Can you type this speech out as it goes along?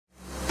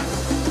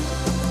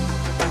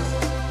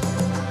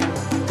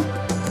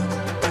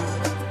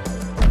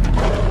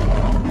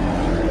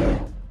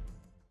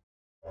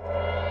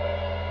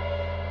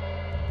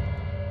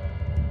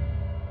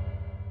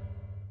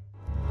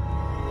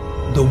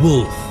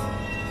wolf.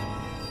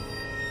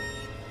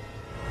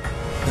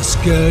 The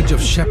scourge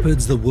of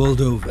shepherds the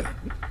world over.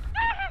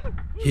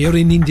 Here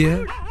in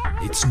India,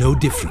 it's no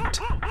different.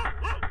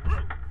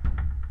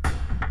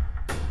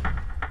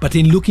 But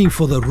in looking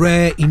for the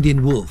rare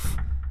Indian wolf,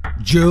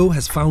 Joe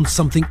has found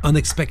something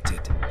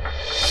unexpected.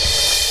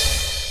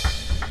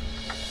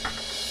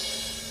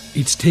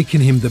 It's taken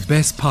him the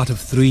best part of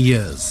 3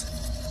 years,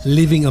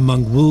 living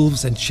among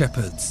wolves and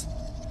shepherds,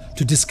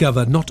 to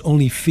discover not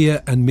only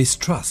fear and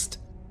mistrust,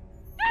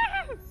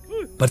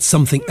 but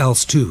something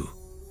else too: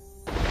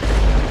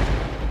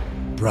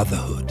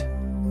 brotherhood.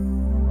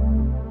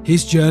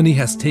 His journey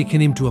has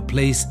taken him to a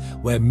place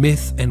where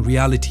myth and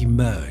reality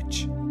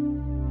merge,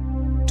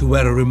 to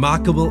where a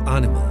remarkable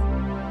animal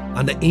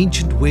and an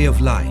ancient way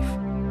of life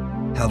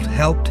have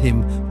helped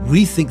him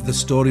rethink the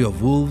story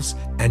of wolves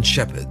and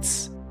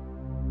shepherds.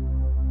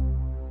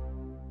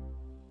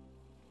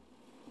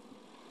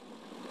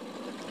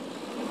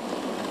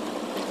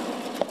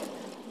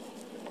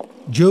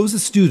 Joe's a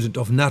student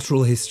of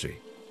natural history,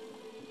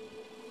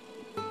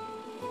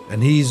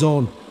 and he is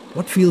on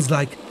what feels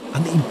like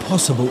an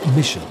impossible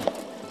mission.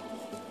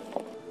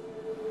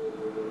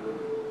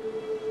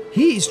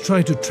 He is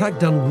trying to track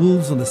down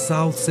wolves on the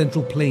south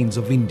central plains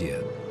of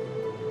India.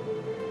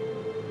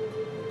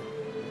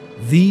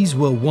 These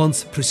were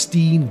once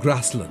pristine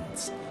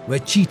grasslands where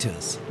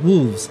cheetahs,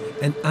 wolves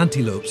and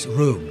antelopes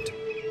roamed.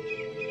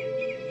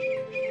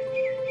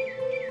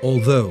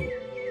 Although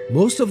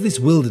most of this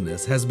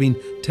wilderness has been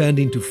turned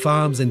into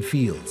farms and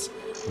fields,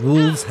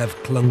 wolves have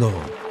clung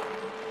on,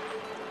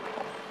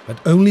 but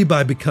only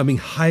by becoming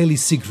highly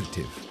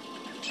secretive.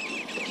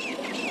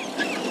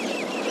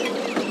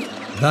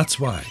 That's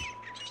why,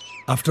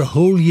 after a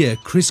whole year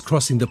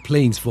crisscrossing the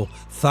plains for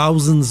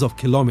thousands of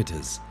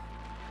kilometers,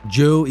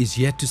 Joe is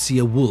yet to see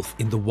a wolf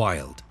in the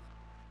wild.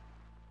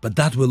 But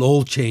that will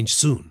all change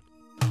soon.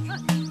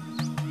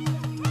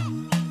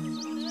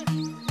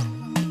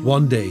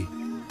 One day,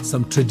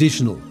 some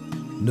traditional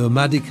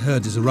nomadic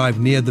herders arrive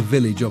near the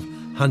village of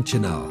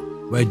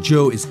Hanchenar, where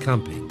Joe is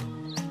camping.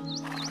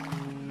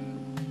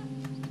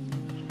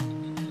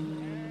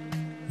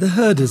 The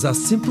herders are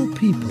simple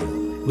people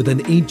with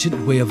an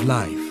ancient way of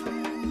life.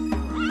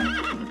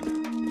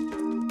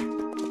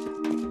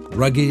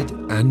 Rugged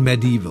and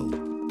medieval,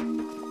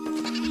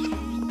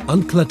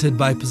 uncluttered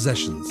by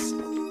possessions,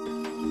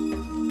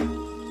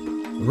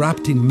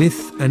 wrapped in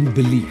myth and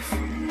belief.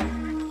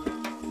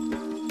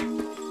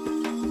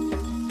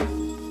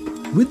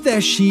 With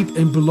their sheep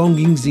and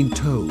belongings in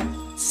tow,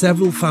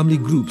 several family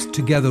groups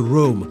together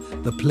roam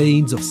the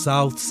plains of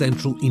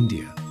south-central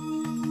India.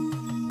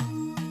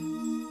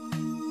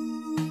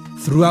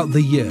 Throughout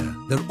the year,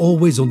 they're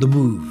always on the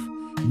move,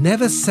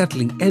 never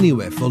settling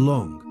anywhere for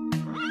long.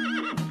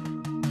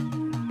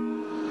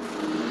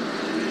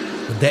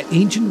 But their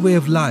ancient way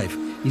of life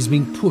is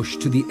being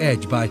pushed to the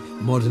edge by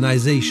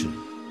modernization.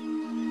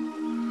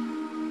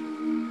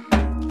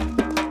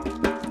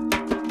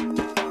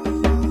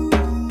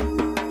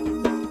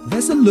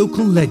 There's a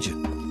local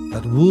legend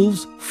that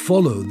wolves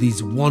follow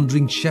these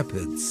wandering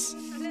shepherds.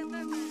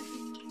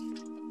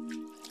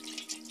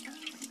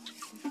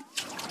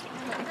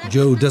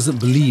 Joe doesn't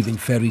believe in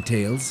fairy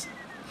tales,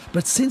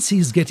 but since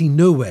he's getting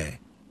nowhere,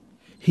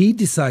 he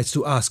decides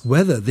to ask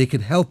whether they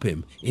can help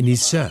him in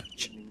his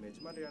search.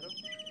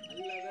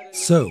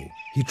 So,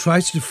 he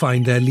tries to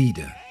find their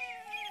leader.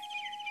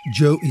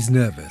 Joe is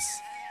nervous.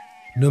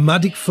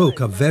 Nomadic folk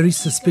are very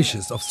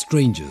suspicious of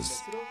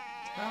strangers.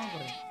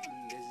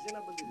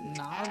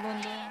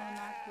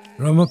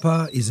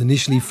 Ramappa is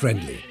initially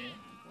friendly,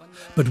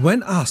 but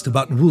when asked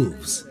about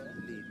wolves,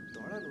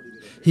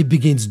 he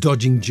begins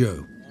dodging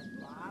Joe.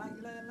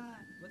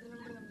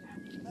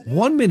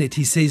 One minute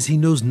he says he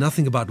knows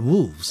nothing about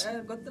wolves.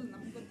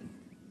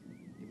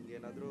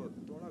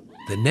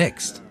 The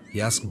next, he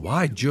asks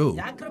why Joe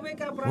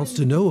wants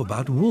to know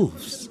about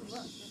wolves.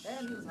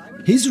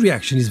 His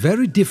reaction is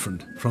very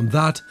different from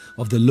that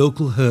of the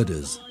local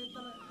herders,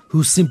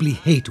 who simply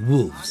hate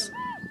wolves.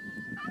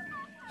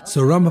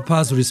 So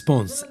Ramappa's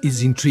response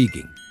is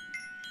intriguing.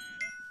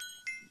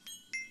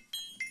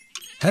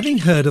 Having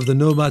heard of the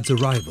nomad's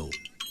arrival,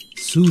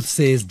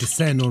 soothsayers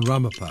descend on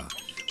Ramappa,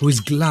 who is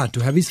glad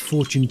to have his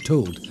fortune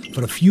told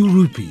for a few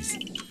rupees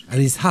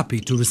and is happy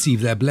to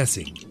receive their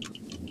blessing.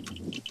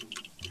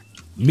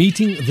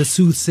 Meeting the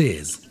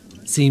soothsayers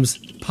seems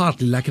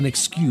partly like an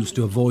excuse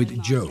to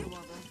avoid Joe.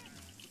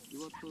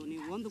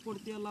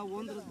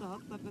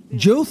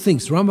 Joe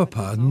thinks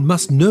Ramappa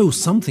must know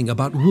something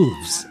about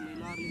wolves.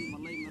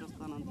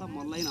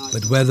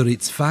 But whether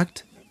it's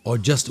fact or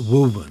just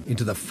woven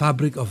into the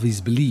fabric of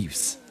his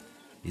beliefs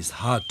is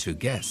hard to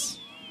guess.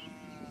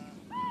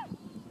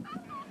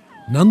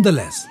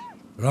 Nonetheless,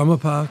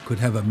 Ramappa could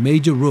have a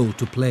major role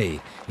to play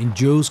in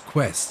Joe's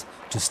quest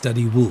to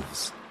study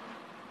wolves.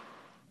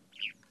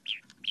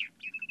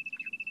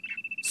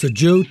 So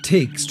Joe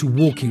takes to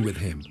walking with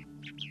him,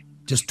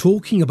 just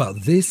talking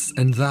about this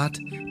and that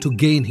to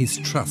gain his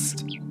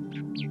trust.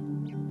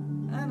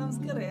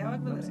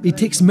 It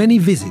takes many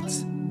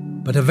visits,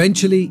 But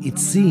eventually it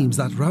seems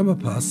that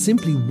Ramappa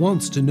simply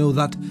wants to know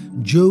that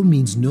Joe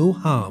means no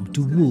harm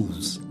to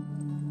wolves.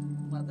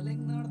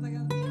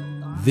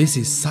 This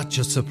is such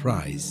a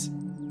surprise.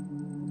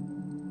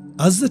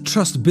 As the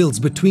trust builds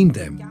between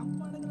them,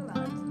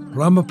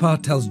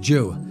 Ramappa tells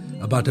Joe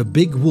about a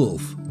big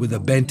wolf with a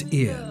bent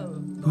ear,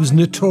 who's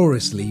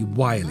notoriously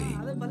wily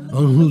and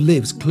who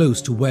lives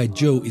close to where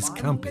Joe is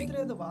camping.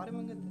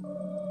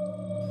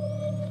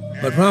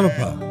 But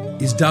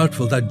Ramappa is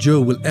doubtful that Joe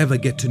will ever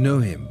get to know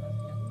him.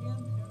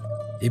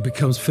 He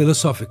becomes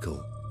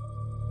philosophical.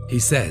 He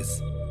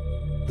says,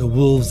 "The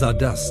wolves are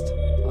dust.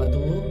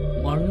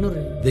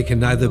 They can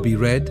neither be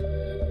read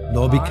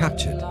nor be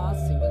captured."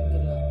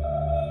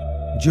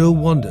 Joe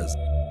wonders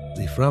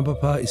if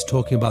Ramappa is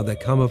talking about their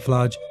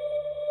camouflage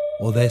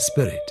or their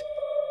spirit.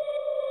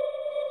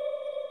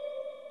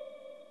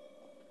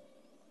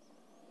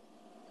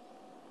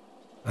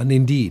 And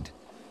indeed,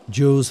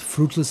 Joe's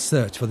fruitless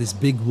search for this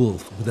big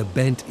wolf with a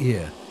bent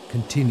ear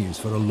continues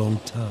for a long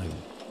time.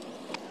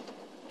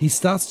 He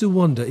starts to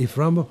wonder if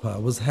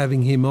Ramappa was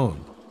having him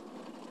on.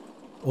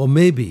 Or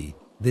maybe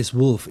this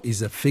wolf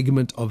is a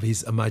figment of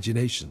his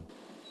imagination.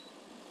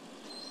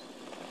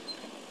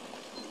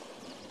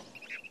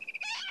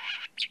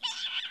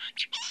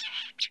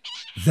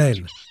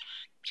 Then,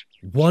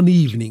 one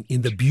evening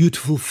in the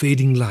beautiful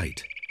fading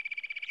light,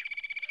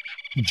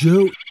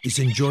 Joe is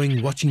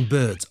enjoying watching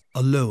birds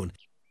alone,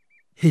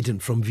 hidden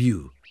from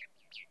view.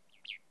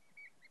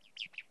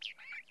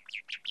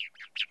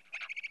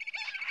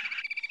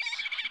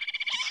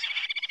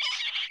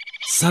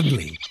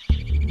 Suddenly,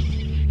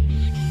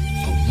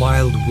 a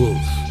wild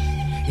wolf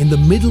in the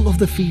middle of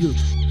the field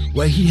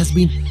where he has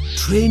been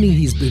training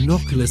his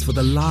binoculars for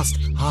the last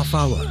half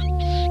hour.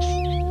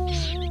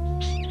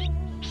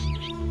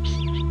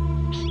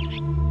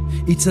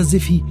 It's as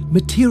if he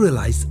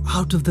materialized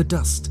out of the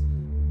dust,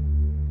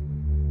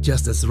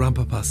 just as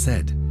Ramappa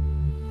said.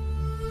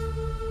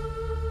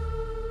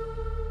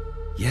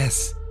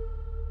 Yes,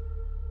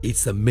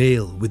 it's a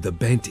male with the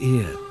bent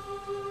ear.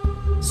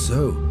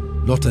 So,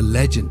 not a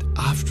legend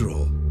after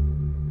all.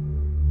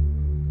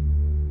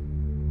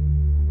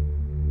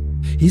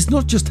 He's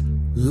not just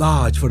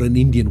large for an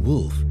Indian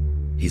wolf,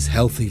 he's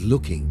healthy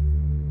looking.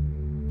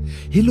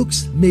 He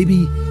looks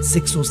maybe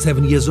 6 or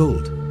 7 years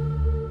old.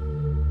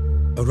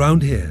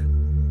 Around here,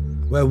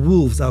 where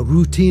wolves are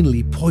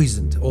routinely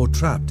poisoned or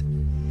trapped,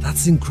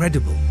 that's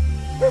incredible.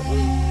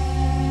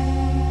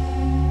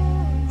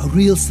 A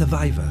real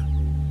survivor.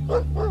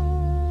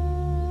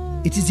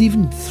 It is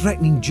even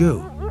threatening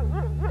Joe.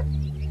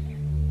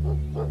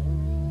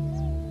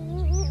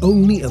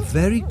 Only a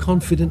very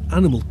confident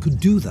animal could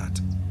do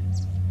that.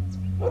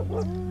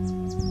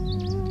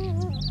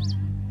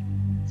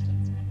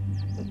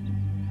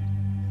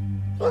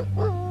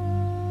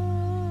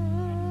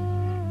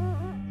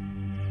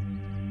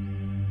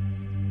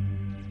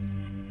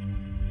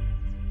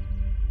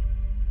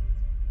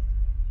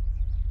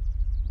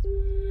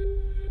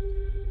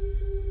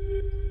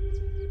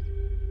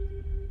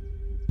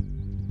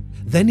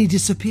 Then he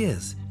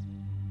disappears.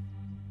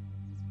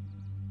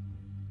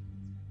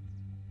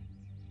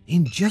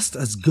 In just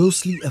as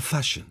ghostly a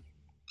fashion.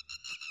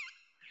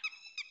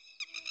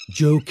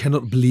 Joe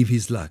cannot believe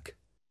his luck.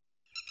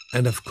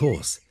 And of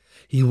course,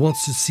 he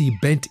wants to see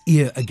Bent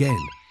Ear again.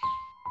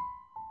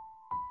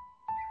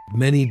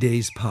 Many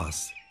days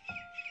pass.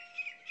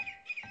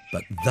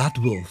 But that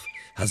wolf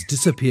has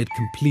disappeared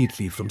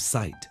completely from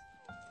sight.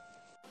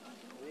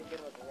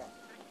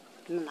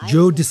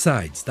 Joe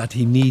decides that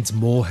he needs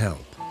more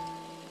help.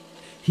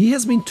 He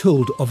has been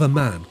told of a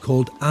man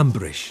called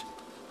Ambrish,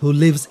 who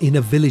lives in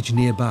a village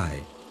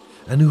nearby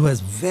and who has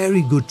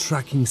very good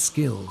tracking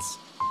skills.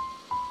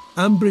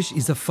 Ambrish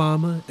is a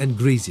farmer and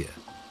grazier,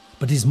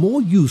 but is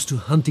more used to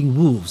hunting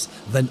wolves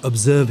than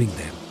observing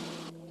them.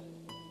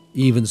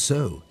 Even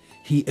so,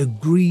 he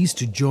agrees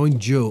to join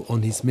Joe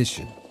on his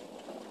mission.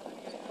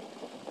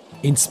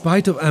 In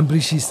spite of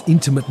Ambrish's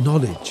intimate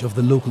knowledge of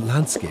the local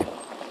landscape,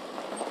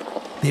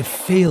 they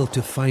fail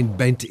to find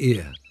Bent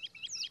Ear.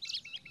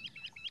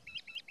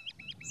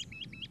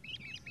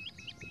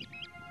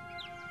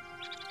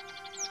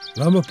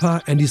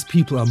 Ramappa and his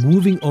people are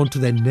moving on to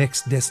their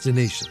next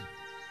destination,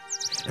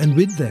 and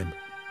with them,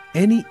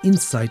 any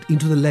insight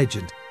into the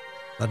legend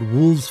that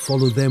wolves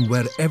follow them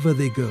wherever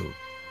they go.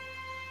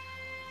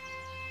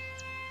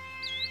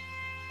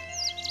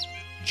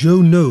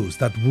 Joe knows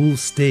that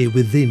wolves stay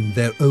within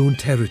their own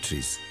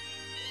territories.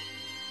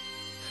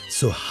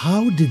 So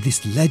how did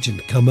this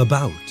legend come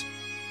about?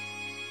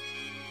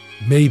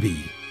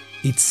 Maybe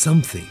it's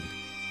something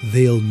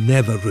they'll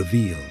never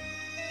reveal.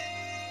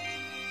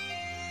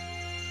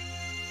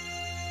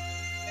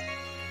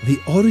 The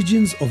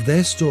origins of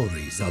their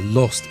stories are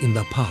lost in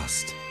the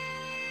past.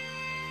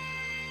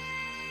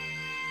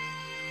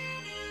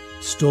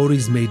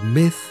 Stories made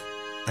myth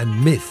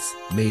and myths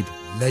made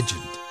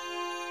legend.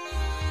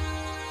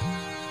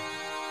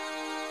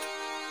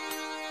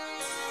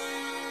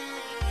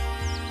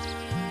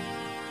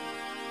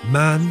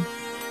 Man,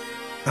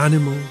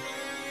 animal,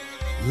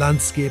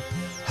 landscape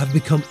have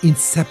become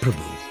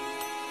inseparable.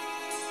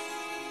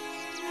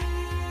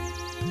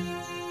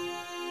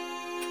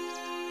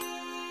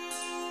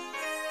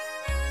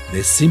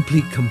 They're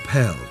simply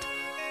compelled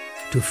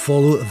to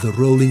follow the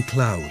rolling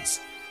clouds,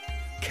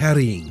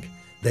 carrying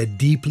their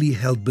deeply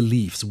held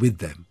beliefs with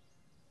them.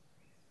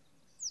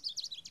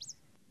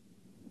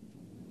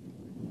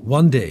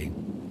 One day,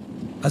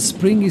 as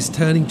spring is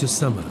turning to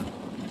summer,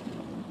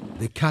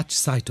 they catch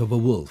sight of a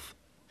wolf.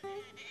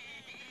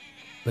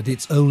 But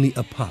it's only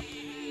a pup,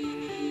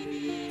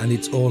 and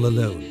it's all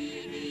alone.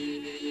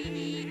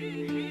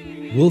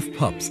 Wolf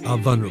pups are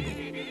vulnerable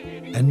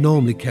and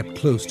normally kept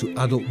close to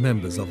adult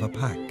members of a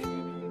pack.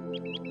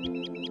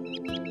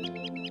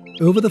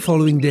 Over the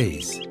following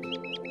days,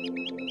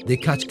 they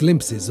catch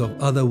glimpses of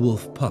other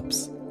wolf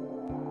pups.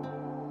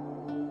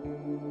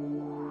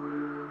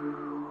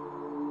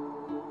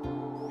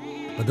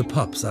 But the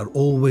pups are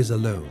always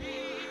alone,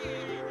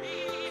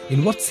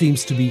 in what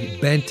seems to be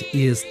bent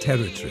ears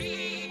territory.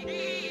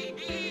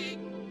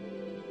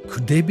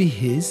 Could they be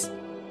his?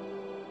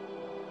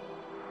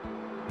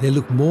 They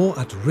look more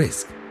at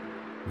risk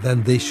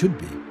than they should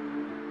be,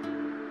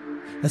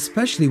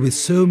 especially with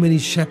so many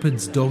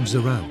shepherd's dogs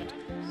around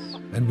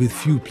and with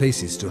few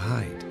places to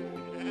hide.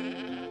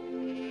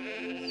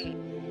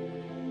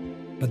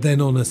 But then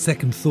on a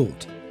second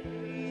thought,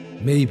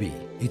 maybe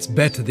it's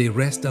better they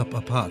rest up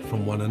apart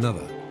from one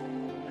another.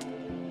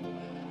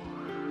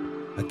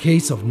 A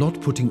case of not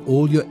putting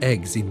all your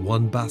eggs in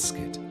one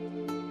basket.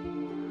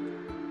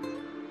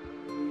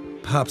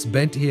 Perhaps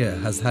Bent Ear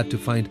has had to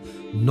find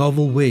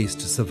novel ways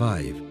to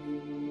survive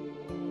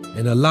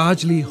in a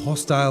largely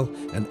hostile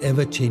and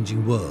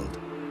ever-changing world.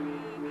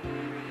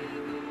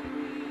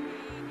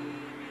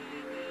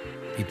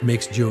 It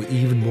makes Joe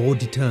even more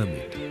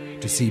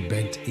determined to see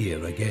Bent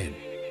Ear again.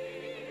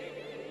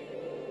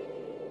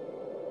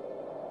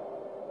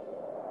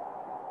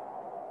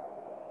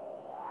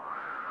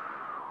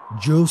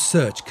 Joe's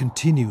search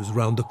continues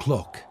round the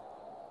clock.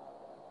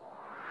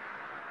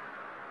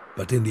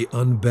 But in the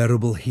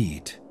unbearable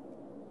heat,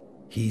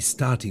 he's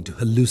starting to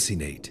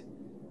hallucinate.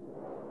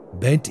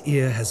 Bent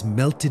Ear has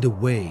melted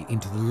away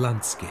into the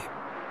landscape.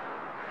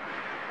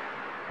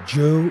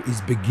 Joe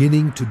is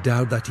beginning to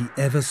doubt that he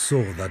ever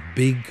saw that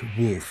big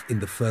wolf in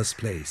the first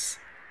place.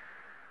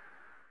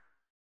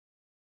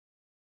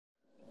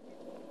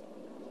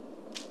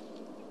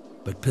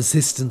 But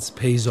persistence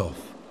pays off.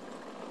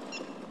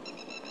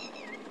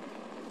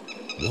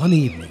 One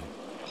evening,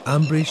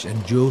 Ambrish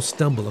and Joe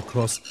stumble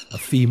across a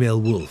female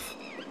wolf.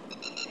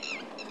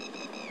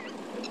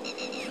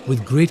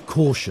 With great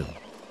caution,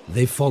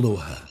 they follow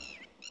her.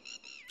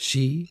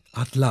 She,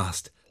 at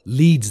last,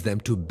 leads them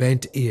to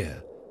Bent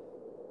Ear.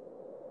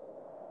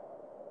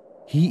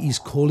 He is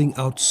calling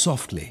out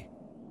softly,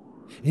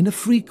 in a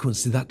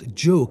frequency that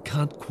Joe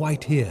can't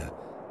quite hear,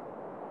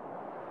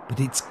 but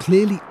it's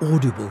clearly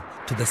audible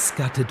to the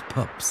scattered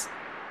pups.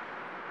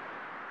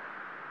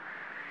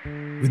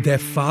 With their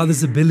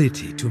father's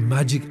ability to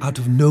magic out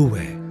of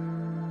nowhere,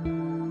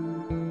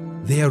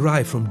 they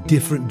arrive from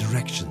different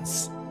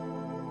directions.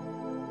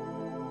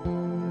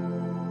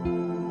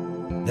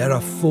 There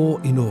are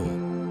 4 in all,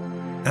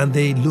 and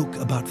they look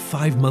about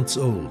 5 months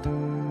old.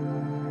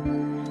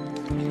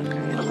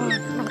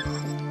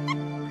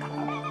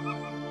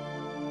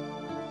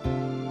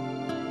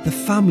 The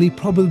family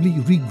probably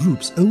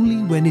regroups only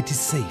when it is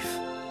safe.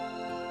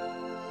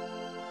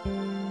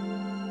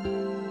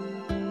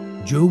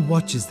 Joe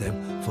watches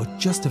them for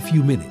just a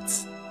few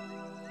minutes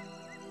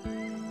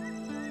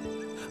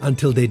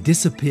until they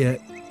disappear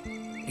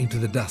into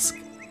the dusk.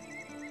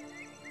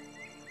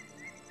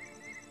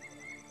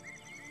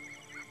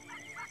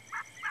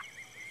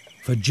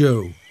 For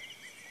Joe,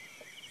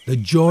 the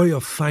joy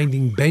of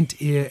finding Bent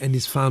Ear and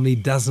his family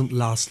doesn't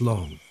last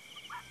long.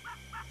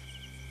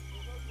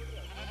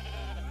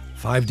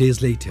 5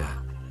 days later,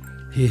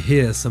 he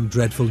hears some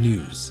dreadful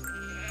news.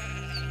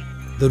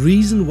 The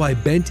reason why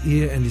Bent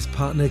Ear and his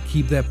partner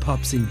keep their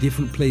pups in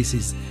different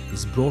places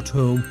is brought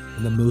home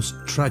in the most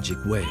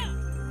tragic way.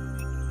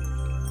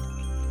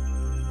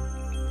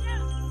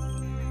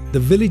 The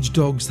village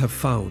dogs have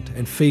found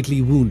and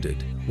fatally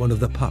wounded one of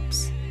the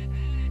pups.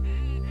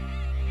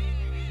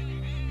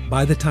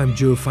 By the time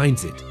Joe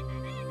finds it,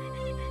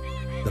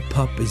 the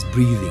pup is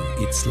breathing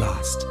its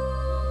last.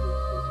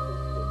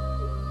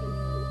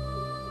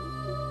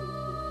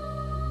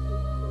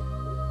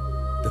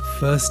 The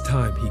first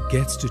time he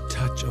gets to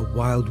touch a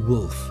wild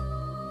wolf,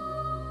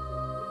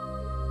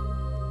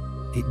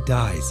 it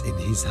dies in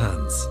his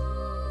hands.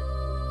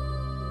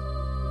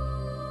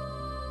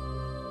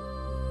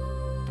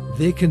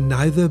 They can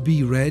neither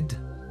be read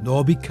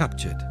nor be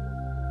captured.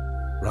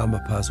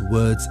 Ramapa's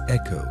words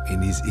echo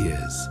in his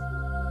ears.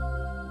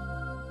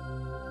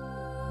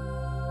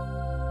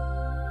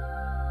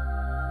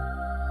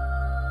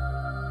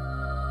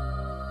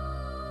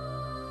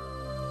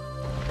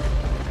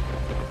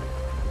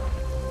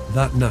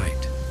 That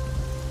night,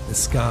 the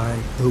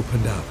sky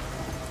opened up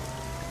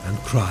and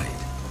cried.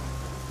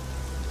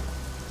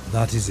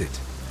 That is it.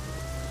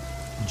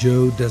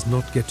 Joe does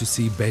not get to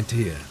see Bent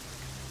Ear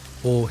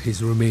or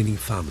his remaining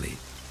family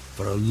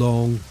for a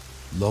long,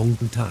 long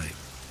time.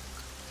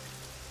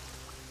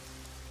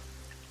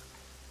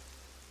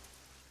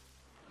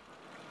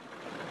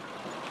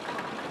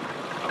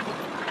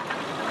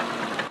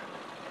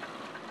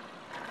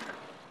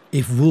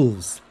 If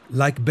wolves,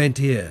 like bent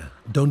ear,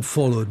 don't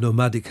follow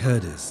nomadic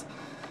herders,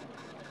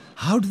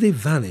 how do they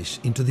vanish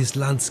into this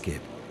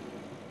landscape?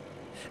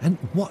 And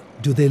what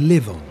do they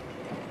live on?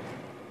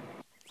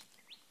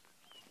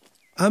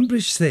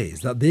 Ambrish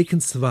says that they can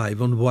survive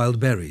on wild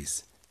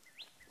berries.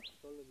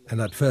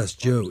 And at first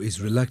Joe is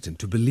reluctant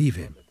to believe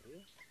him.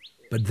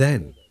 But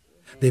then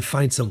they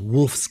find some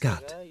wolf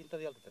scat.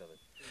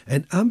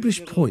 And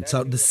Ambrish points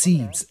out the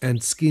seeds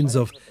and skins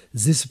of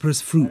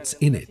zisiprus fruits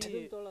in it.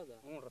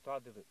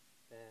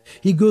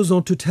 He goes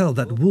on to tell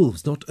that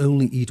wolves not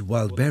only eat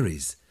wild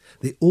berries,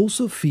 they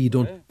also feed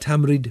on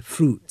tamarind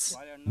fruits,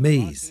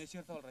 maize,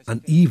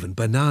 and even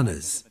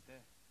bananas.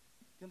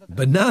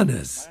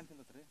 Bananas!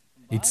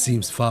 It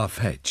seems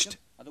far-fetched.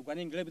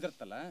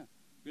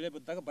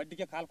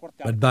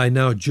 But by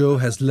now Joe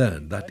has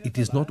learned that it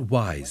is not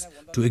wise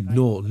to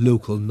ignore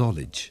local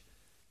knowledge.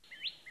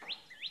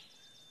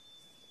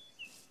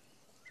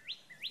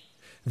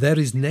 There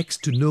is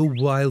next to no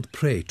wild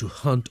prey to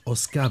hunt or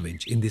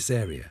scavenge in this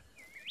area.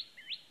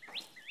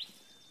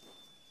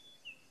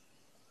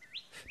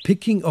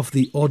 Picking off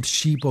the odd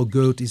sheep or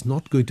goat is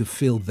not going to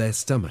fill their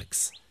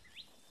stomachs.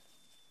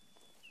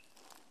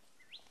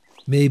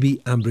 Maybe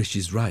Ambrish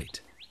is right.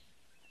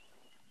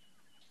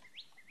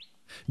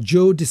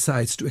 Joe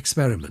decides to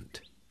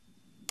experiment.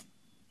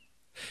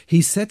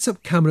 He sets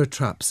up camera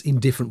traps in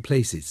different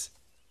places.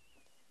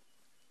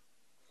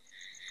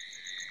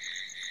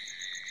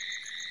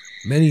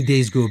 Many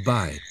days go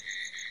by,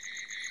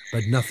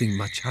 but nothing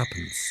much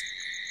happens.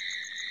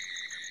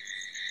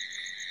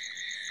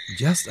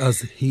 Just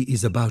as he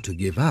is about to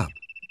give up,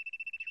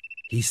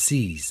 he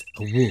sees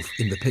a wolf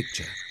in the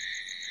picture.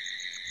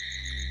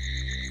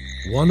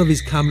 One of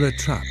his camera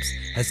traps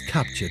has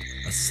captured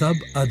a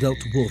sub-adult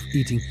wolf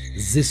eating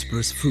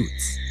zisiprus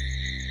fruits.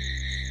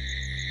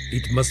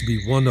 It must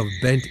be one of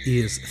Bent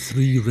Ear's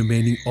 3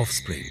 remaining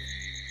offspring.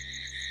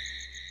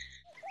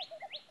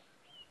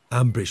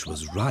 Ambrish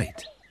was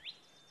right.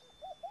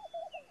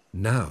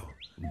 Now,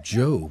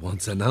 Joe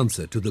wants an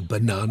answer to the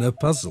banana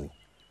puzzle.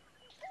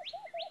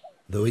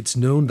 Though it's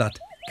known that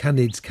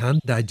canids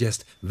can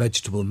digest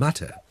vegetable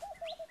matter,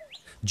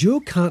 Joe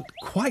can't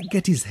quite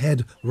get his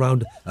head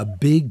round a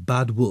big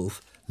bad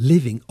wolf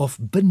living off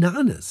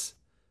bananas.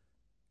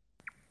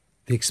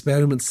 The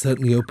experiment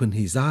certainly opened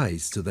his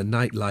eyes to the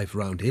nightlife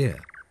round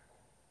here.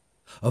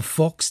 A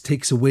fox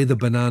takes away the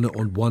banana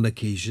on one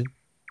occasion.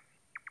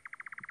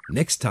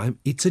 Next time,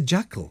 it's a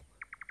jackal.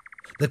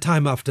 The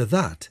time after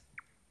that,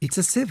 it's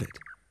a civet.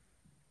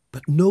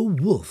 But no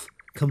wolf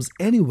comes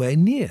anywhere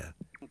near.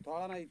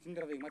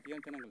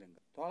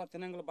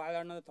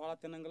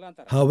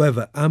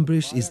 However,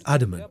 Ambrish is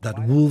adamant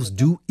that wolves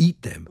do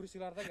eat them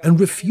and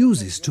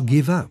refuses to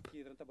give up.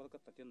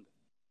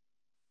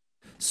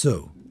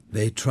 So,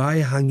 they try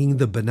hanging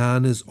the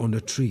bananas on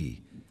a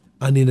tree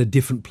and in a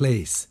different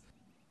place.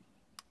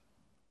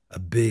 A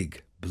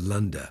big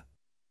blunder.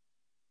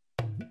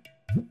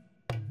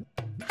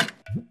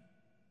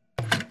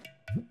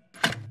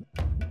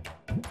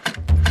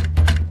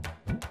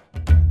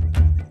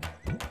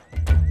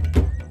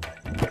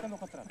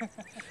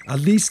 At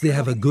least they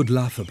have a good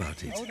laugh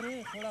about it.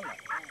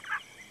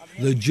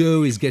 Though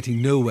Joe is getting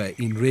nowhere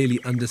in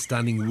really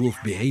understanding wolf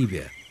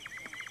behavior,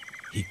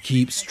 he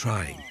keeps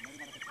trying.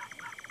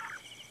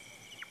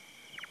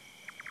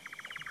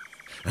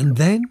 And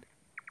then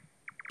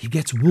he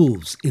gets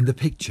wolves in the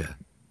picture.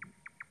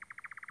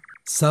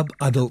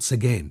 Sub-adults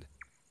again.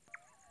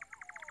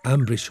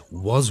 Ambrish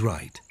was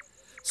right.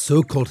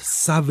 So-called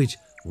savage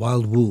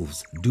wild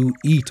wolves do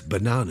eat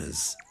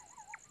bananas.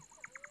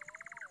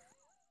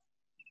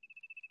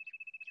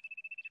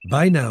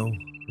 By now,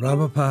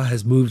 Ramappa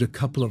has moved a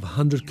couple of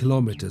 100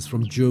 kilometers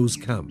from Joe's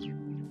camp.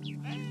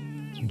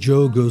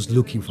 Joe goes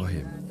looking for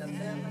him.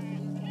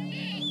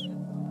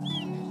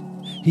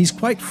 He's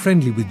quite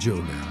friendly with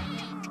Joe now.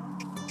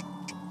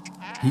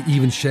 He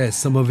even shares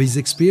some of his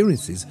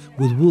experiences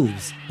with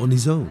wolves on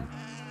his own.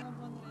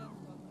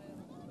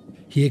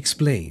 He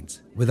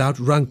explains, without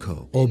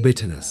rancor or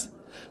bitterness,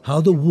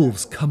 how the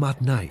wolves come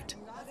at night,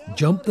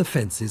 jump the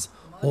fences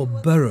or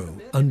burrow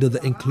under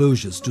the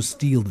enclosures to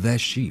steal their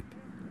sheep.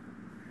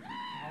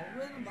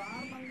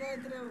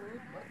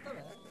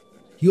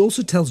 He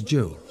also tells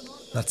Joe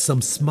that some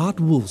smart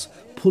wolves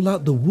pull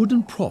out the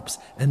wooden props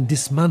and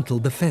dismantle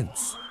the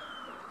fence,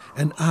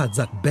 and adds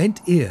that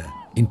Bent Ear,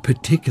 in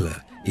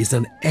particular, is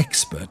an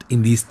expert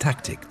in these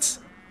tactics.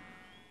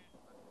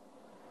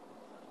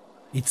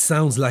 It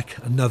sounds like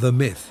another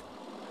myth,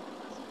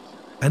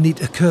 and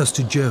it occurs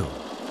to Joe.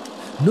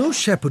 No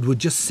shepherd would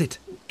just sit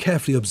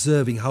carefully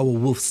observing how a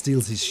wolf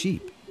steals his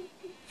sheep.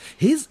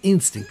 His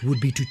instinct would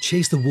be to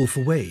chase the wolf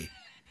away.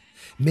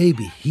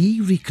 Maybe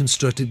he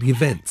reconstructed the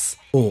events,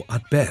 or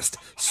at best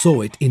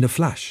saw it in a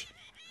flash.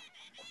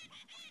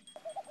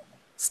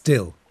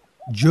 Still,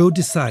 Joe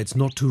decides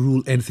not to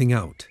rule anything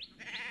out.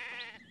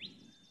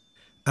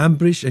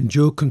 Ambrish and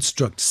Joe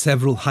construct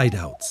several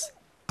hideouts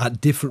at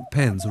different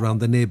pens around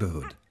the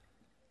neighborhood,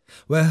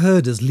 where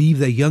herders leave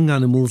their young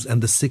animals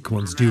and the sick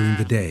ones during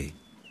the day.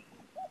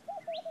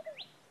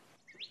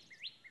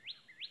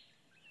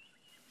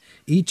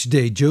 Each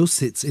day Joe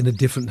sits in a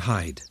different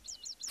hide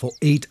for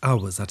 8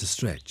 hours at a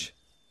stretch.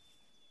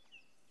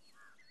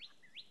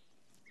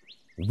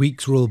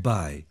 Weeks roll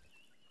by,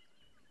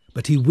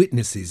 but he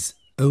witnesses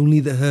only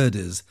the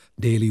herders'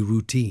 daily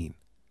routine.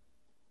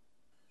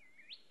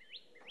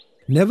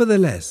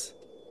 Nevertheless,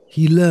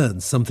 he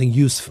learns something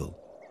useful.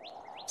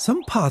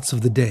 Some parts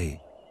of the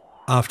day,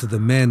 after the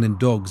men and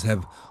dogs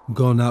have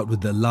gone out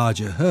with the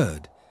larger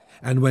herd,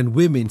 and when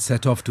women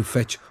set off to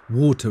fetch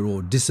water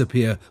or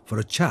disappear for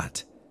a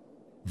chat,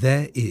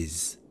 there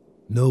is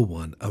no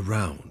one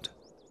around.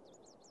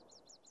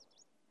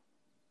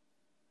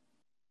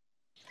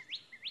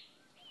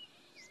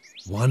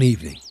 One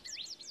evening,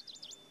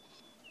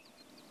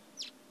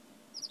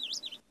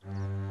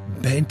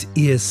 Bent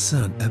Ear's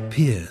son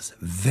appears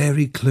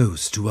very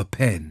close to a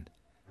pen.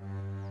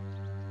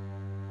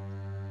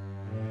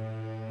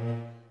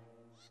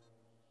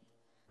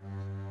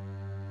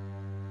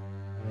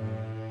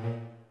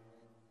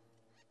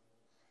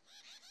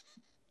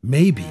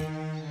 Maybe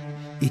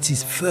it's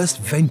his first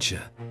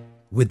venture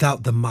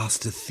without the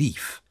master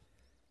thief.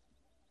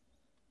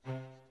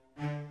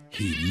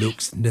 He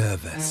looks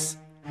nervous.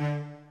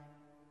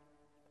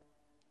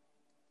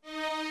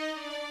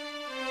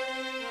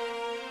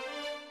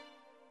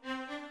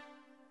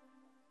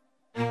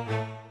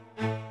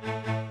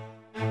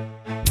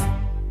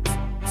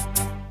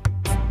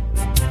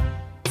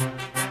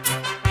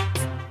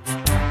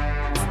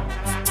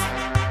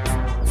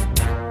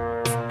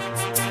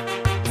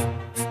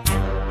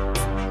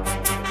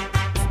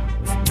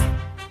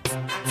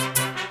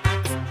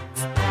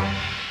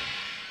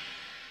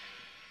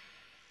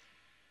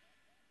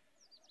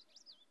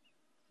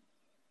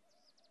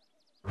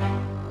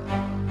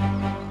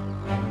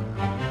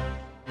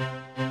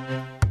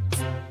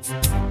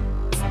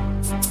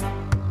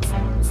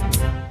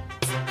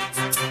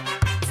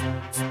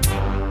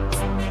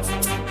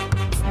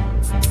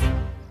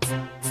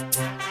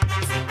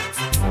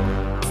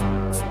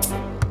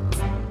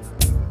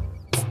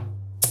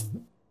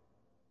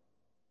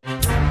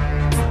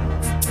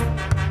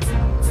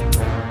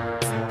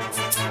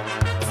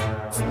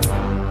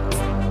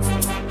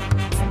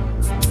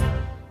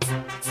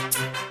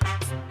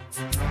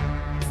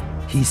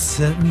 He's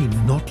certainly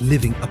not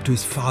living up to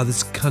his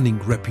father's cunning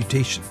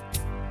reputation.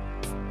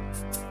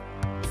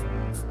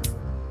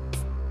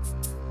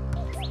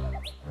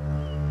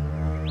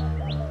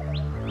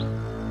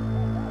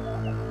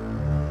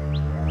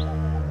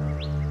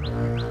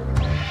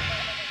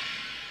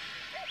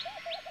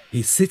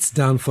 He sits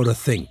down for a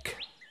think.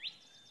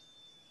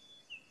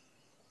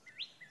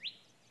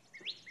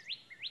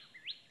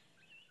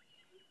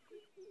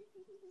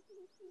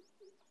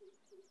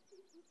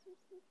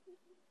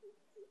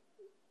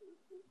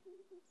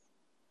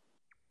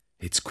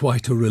 It's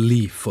quite a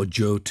relief for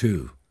Joe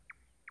too,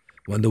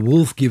 when the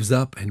wolf gives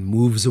up and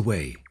moves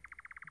away.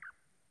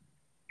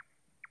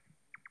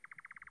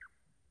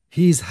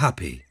 He's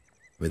happy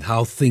with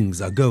how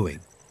things are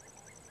going.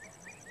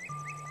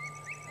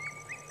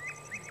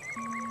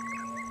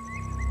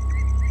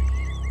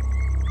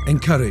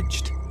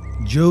 Encouraged,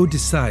 Joe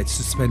decides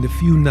to spend a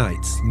few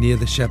nights near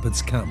the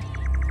shepherd's camp.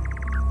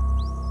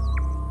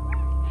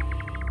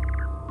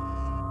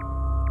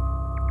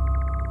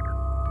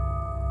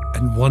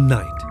 And one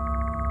night,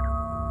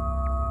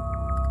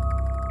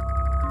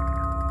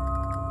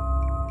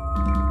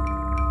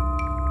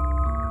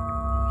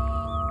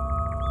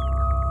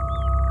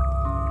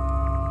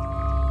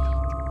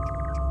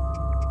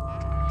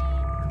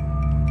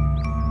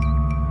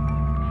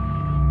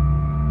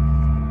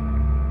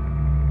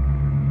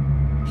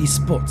 he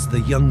spots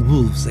the young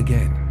wolves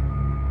again,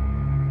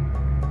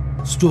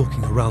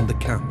 stalking around the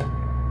camp.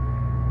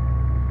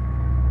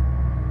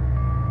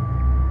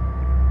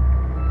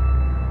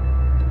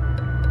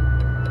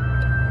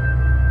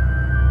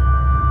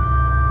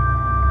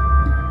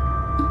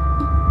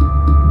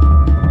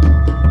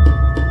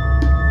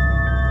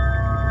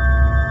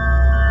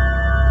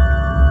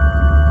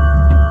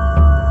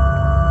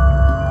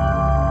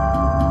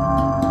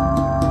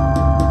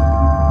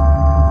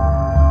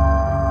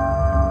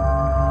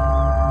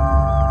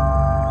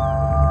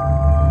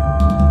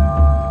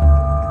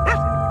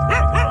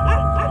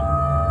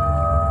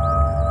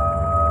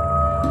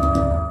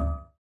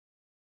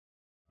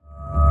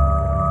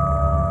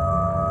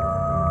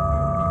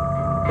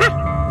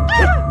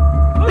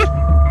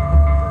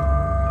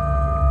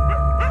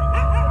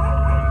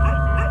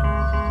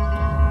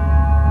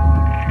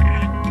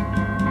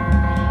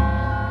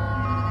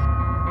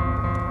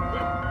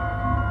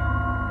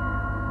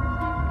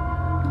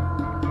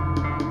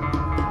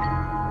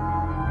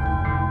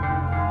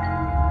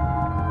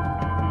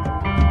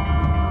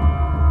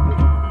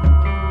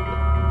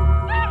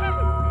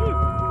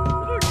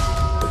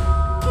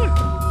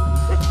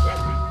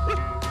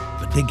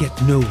 They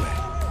get nowhere.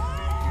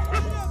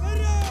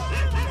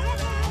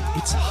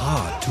 It's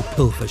hard to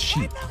pilfer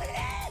sheep.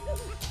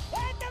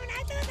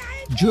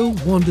 Joe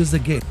wonders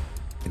again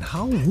in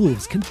how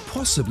wolves can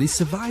possibly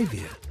survive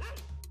here.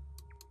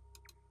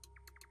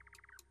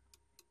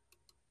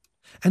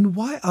 And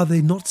why are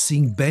they not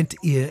seeing Bent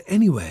Ear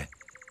anywhere?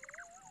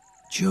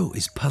 Joe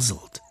is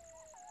puzzled.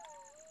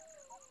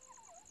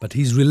 But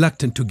he's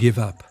reluctant to give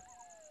up.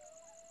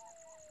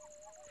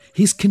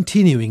 He's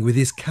continuing with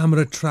his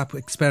camera trap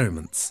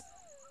experiments.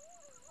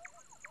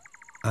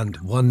 And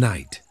one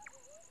night,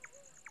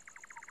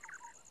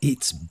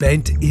 it's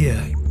bent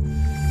ear.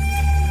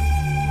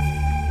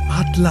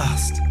 At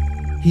last,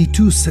 he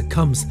too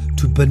succumbs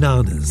to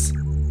bananas.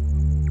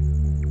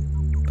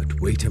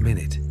 But wait a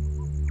minute.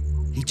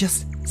 He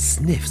just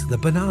sniffs the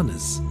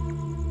bananas.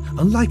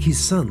 Unlike his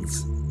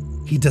sons,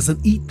 he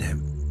doesn't eat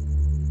them.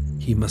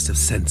 He must have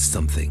sensed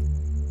something,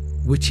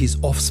 which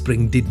his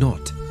offspring did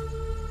not.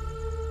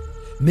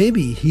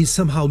 Maybe he's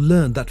somehow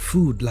learned that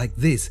food like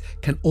this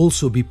can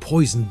also be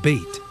poison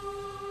bait.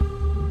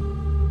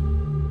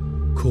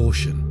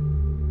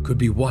 Caution could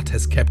be what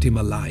has kept him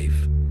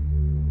alive.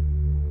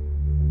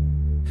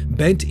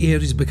 Bent ear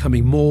is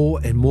becoming more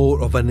and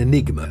more of an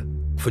enigma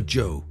for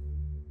Joe.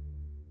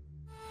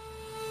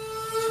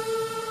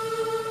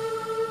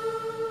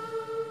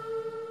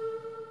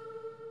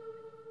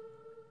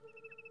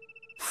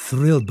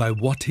 Thrilled by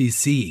what he's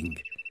seeing,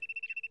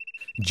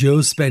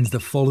 Joe spends the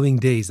following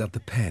days at the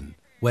pen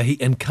where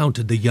he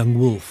encountered the young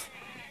wolf.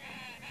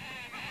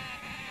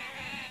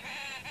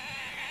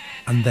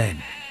 And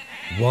then,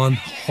 one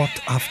hot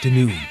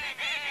afternoon,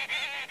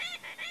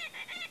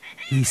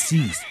 he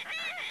sees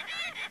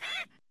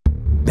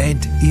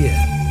bent ear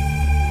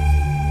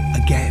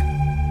again.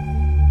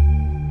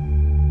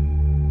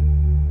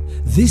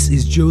 This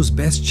is Joe's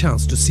best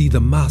chance to see the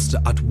master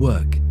at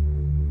work.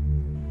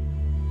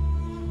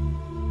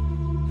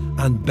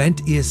 And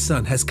Bent Ear's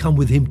son has come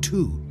with him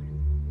too.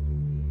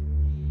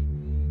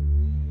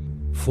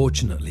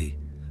 Fortunately,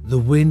 the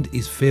wind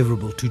is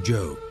favorable to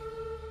Joe.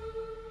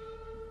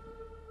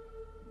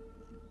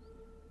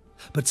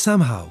 But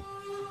somehow,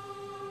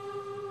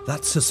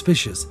 that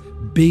suspicious,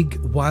 big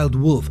wild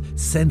wolf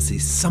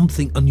senses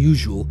something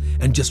unusual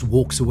and just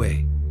walks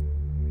away.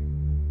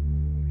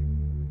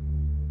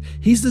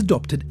 He's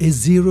adopted a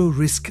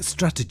zero-risk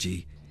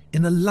strategy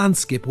in a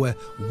landscape where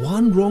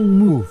one wrong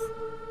move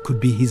could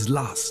be his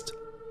last.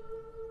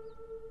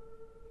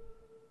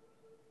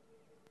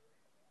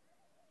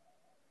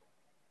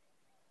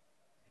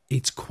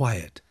 It's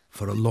quiet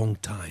for a long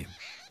time.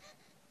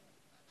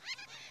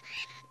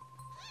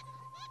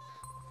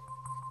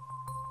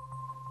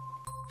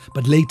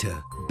 But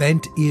later,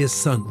 Bent Ear's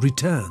son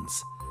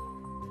returns.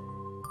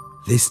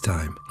 This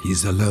time,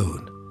 he's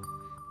alone.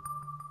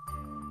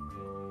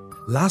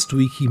 Last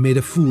week, he made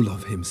a fool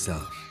of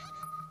himself.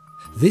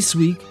 This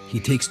week, he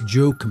takes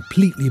Joe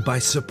completely by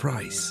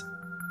surprise.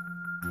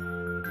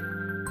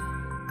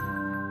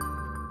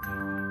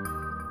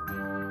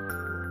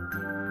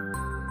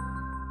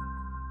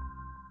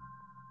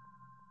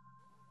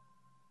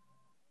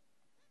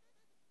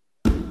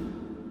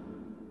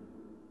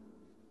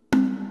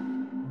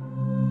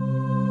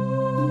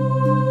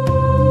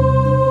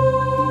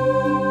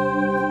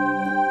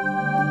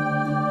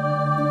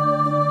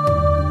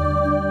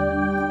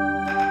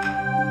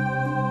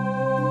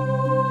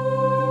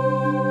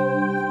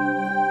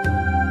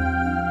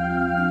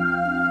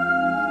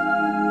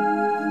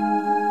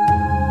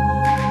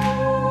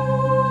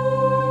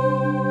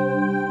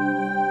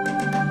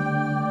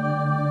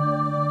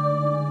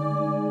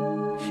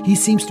 He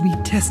seems to be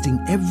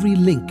testing every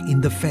link in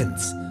the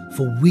fence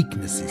for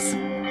weaknesses.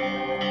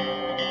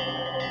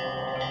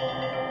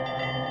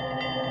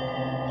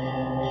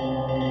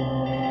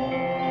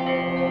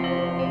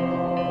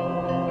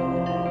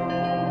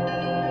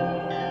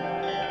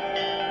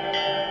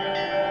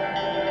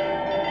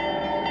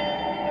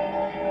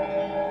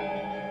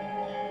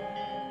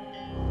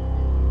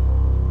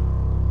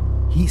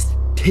 He's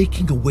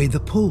taking away the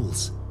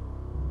poles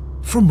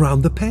from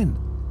round the pen.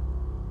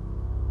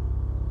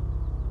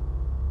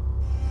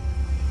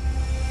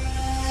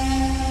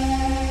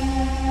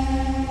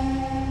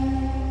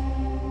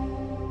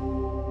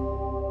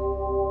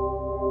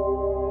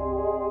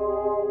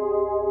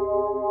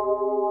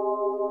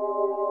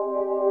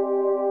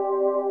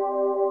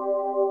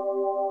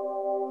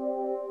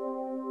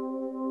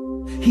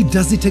 He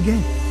does it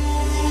again.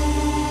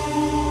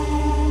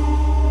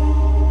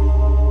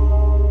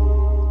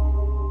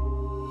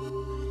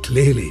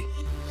 Clearly,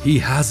 he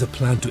has a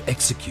plan to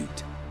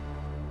execute.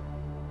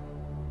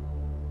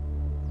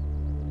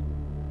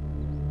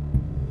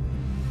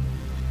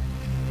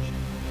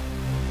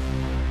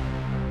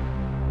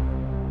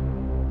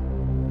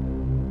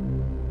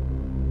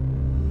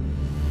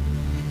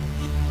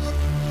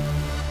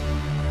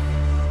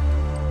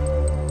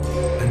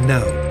 And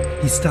now,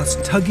 he starts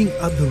tugging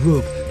at the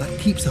rope that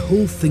keeps the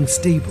whole thing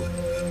stable.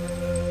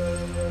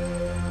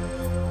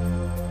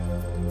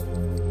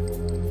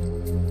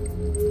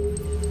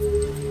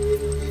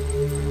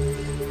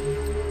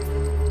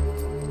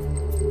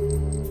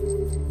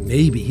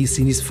 Maybe he's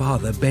seen his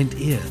father, Bent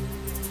Ear,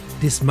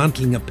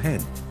 dismantling a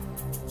pen,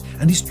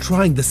 and he's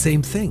trying the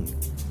same thing.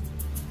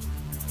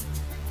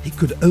 He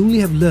could only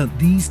have learnt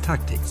these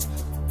tactics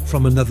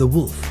from another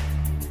wolf.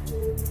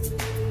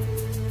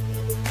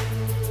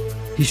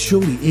 He's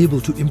surely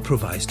able to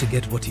improvise to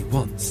get what he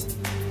wants.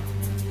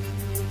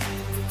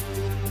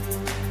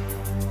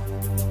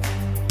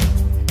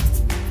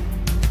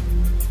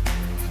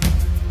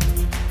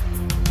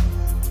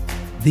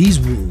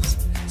 These wolves,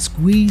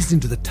 squeezed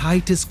into the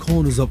tightest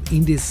corners of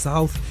India's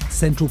south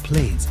central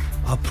plains,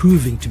 are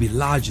proving to be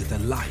larger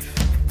than life.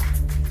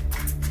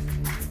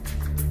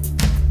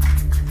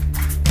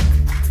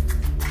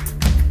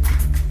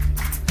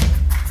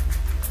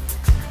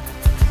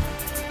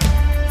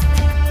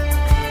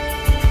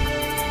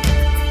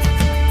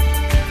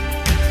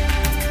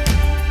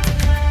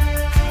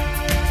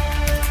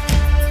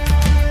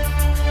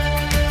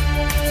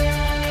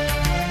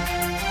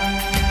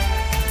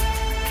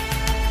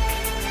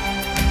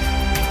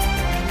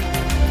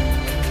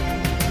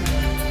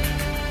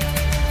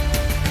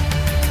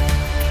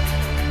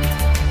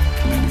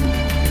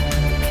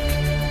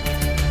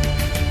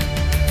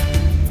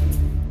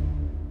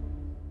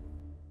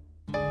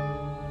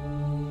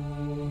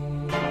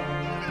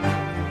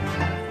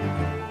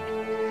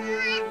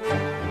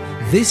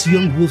 This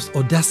young wolf's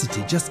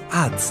audacity just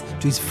adds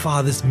to his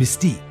father's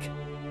mystique.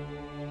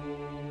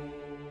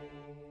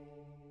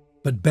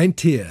 But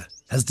Bent Ear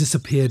has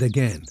disappeared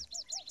again.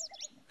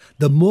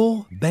 The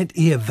more Bent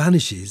Ear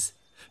vanishes,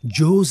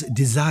 Joe's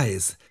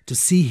desires to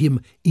see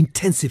him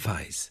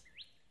intensifies.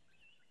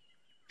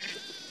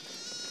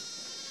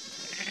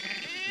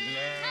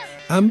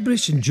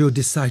 Ambrish and Joe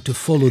decide to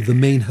follow the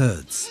main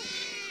herds,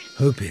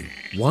 hoping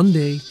one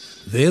day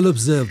they'll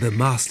observe their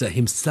master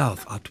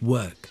himself at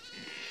work.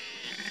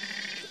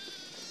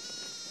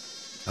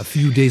 A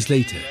few days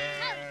later,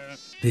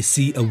 they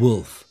see a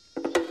wolf.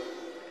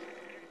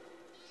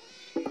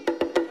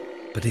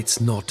 But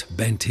it's not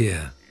Bent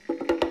Ear.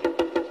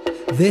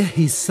 They're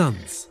his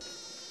sons.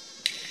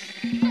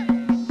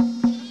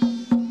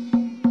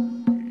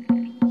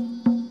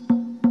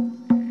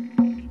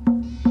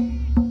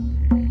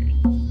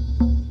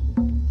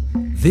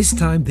 This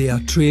time they are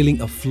trailing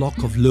a flock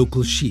of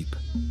local sheep.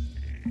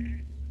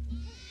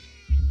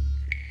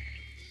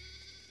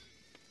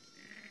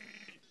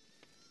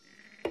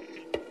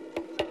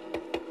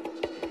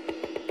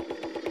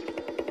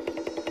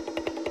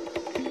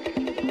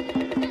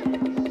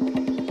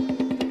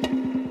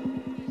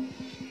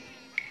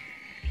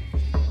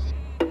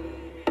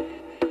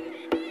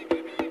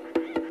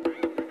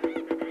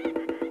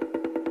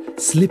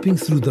 Slipping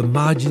through the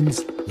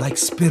margins like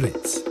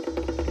spirits.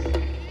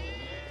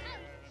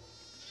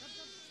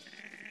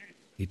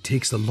 It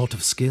takes a lot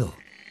of skill.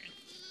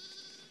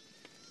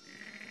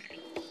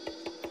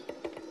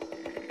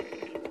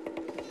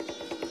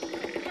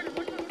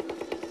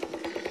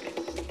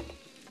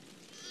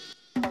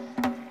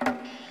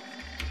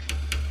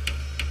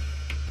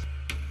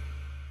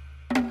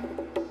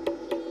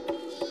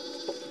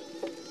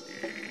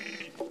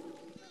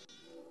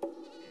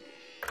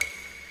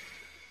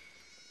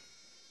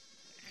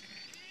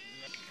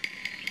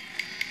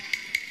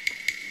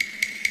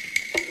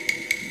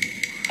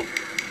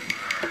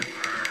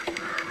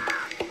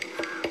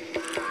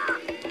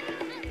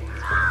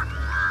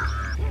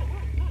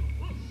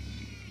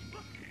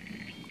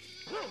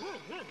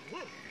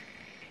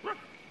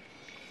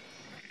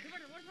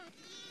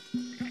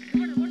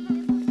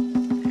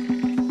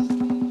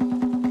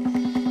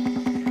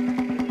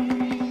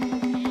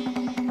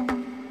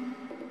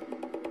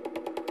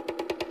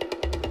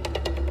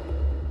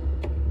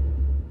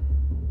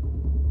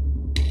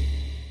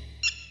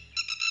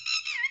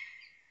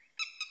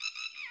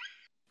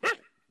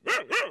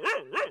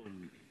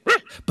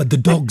 But the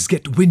dogs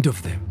get wind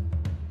of them.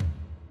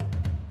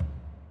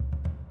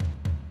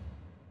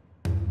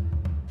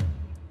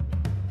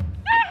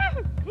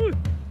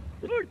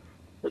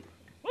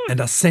 And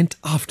are sent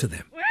after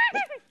them.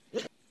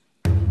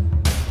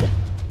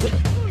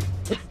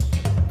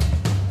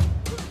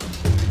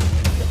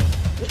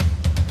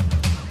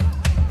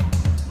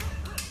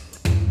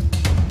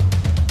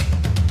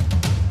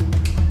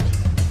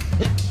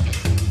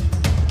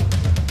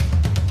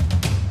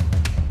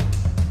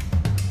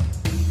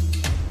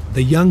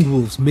 The young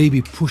wolves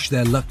maybe pushed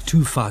their luck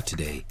too far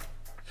today,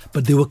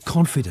 but they were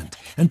confident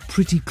and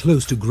pretty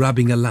close to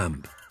grabbing a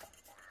lamb.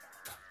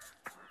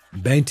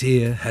 Bent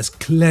Ear has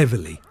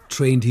cleverly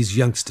trained his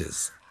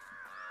youngsters.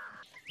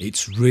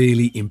 It's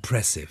really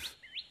impressive.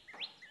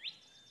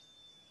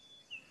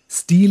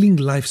 Stealing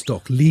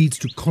livestock leads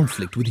to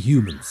conflict with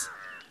humans.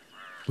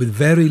 With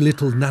very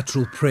little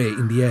natural prey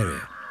in the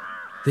area,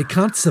 they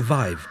can't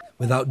survive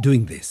without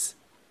doing this.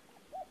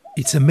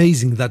 It's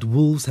amazing that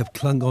wolves have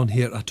clung on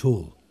here at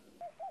all.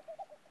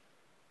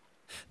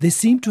 They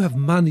seem to have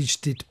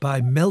managed it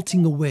by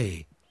melting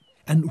away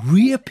and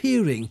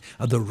reappearing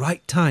at the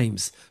right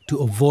times to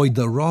avoid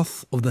the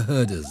wrath of the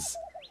herders.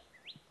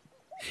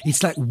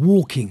 It's like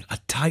walking a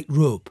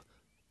tightrope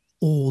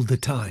all the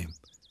time.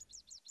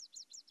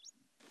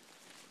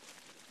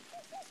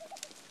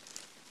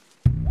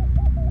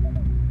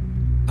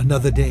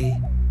 Another day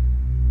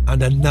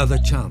and another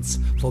chance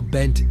for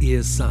Bent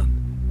Ear's son.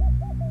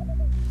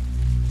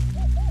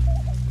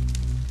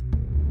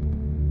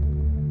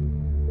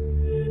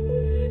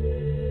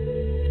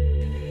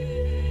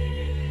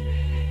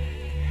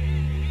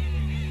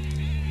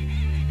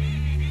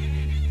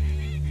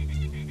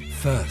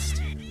 First,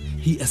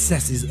 he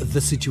assesses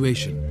the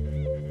situation.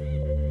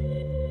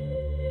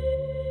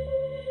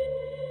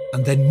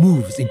 and then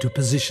moves into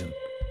position.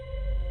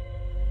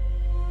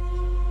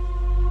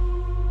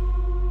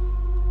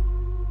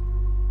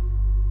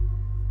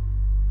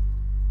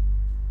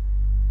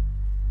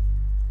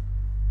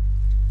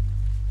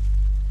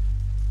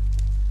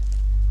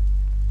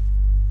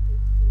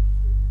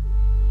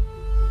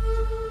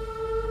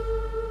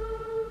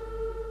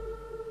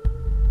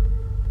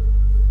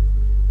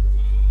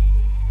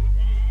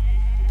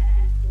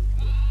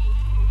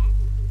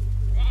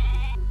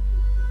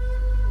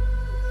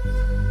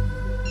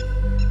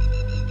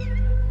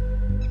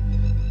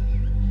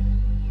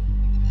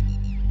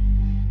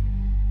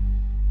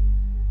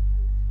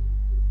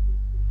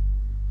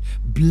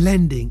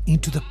 Blending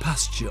into the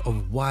pasture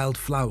of wild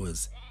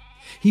flowers,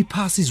 he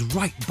passes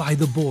right by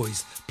the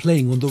boys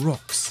playing on the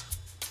rocks.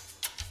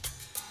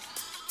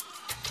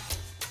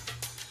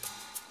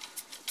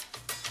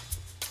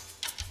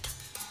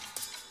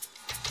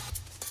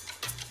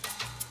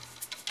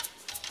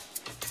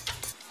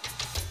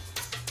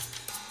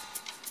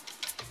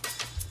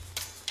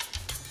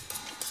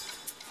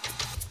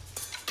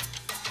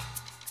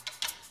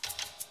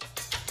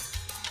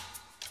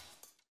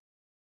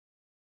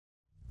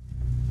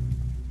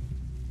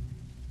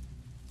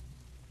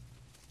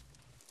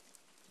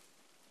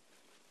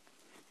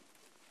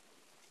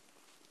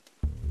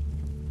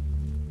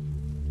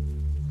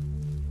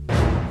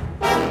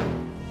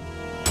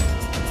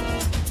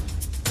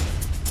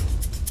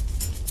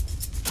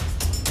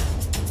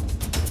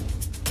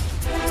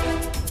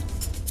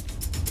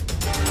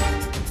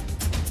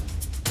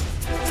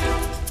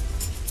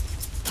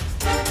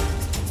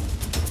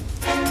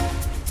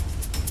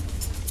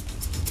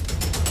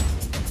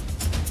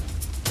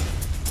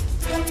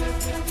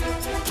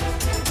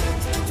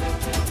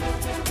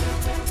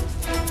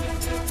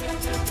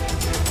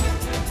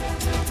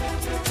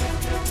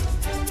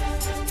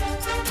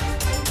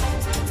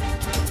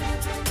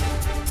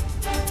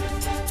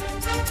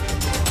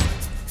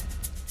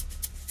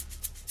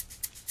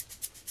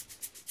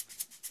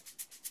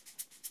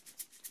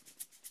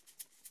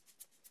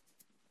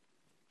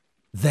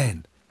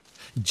 Then,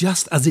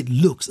 just as it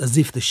looks as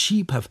if the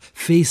sheep have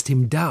faced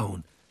him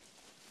down,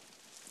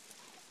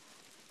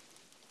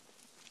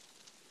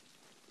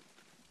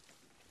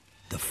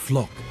 the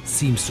flock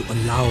seems to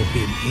allow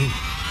him in.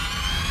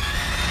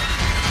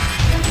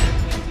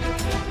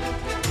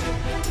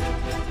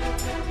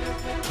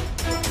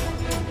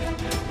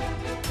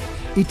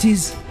 It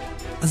is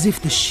as if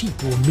the sheep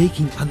were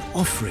making an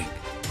offering.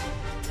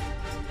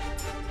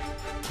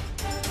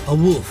 A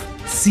wolf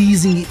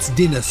seizing its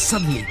dinner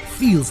suddenly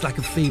feels like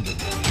a fable.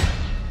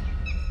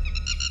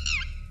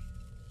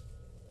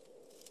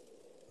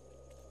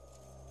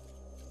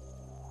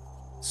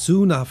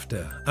 Soon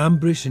after,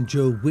 Ambrish and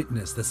Joe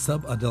witness the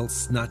sub-adult's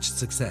snatched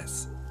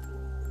success.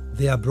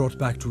 They are brought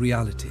back to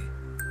reality.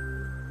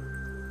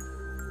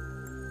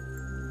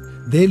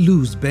 They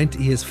lose Bent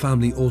Ear's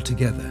family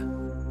altogether.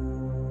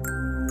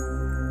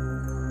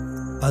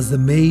 As the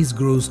maze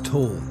grows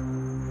tall,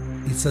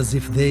 it's as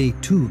if they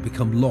too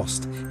become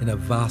lost in a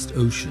vast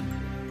ocean.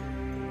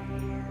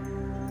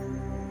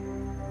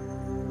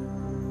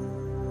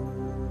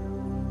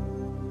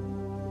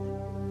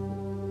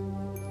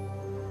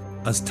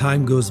 As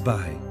time goes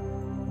by,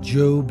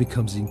 Joe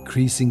becomes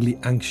increasingly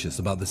anxious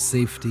about the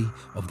safety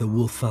of the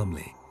wolf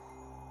family,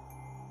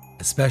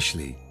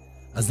 especially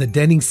as the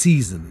denning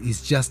season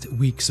is just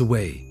weeks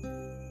away.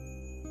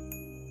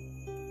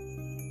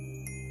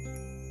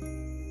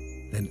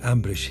 Then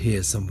Ambrish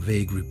hears some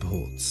vague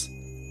reports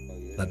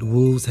that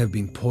wolves have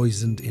been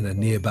poisoned in a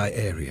nearby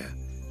area.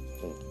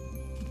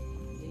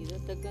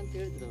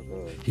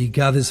 He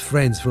gathers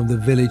friends from the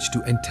village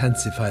to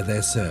intensify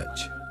their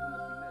search.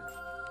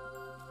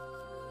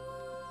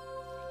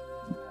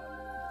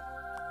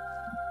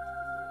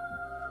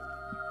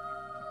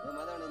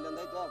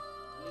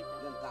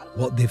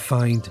 What they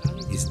find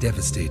is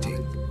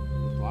devastating.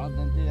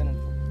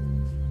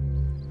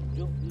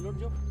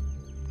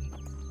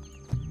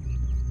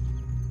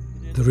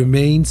 The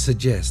remains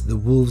suggest the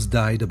wolves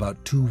died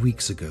about 2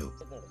 weeks ago.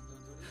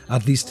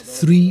 At least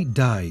 3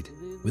 died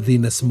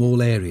within a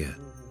small area,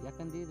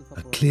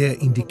 a clear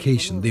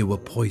indication they were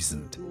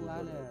poisoned.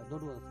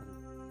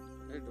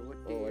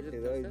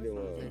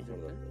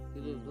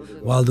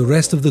 While the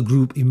rest of the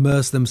group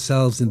immerse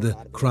themselves in the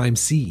crime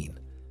scene,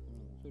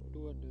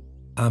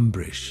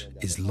 Ambrish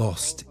is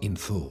lost in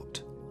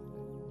thought.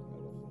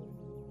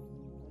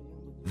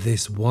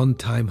 This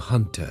one-time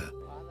hunter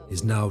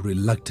is now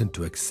reluctant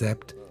to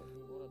accept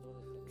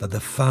that the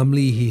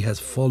family he has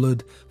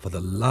followed for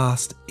the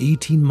last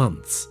 18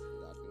 months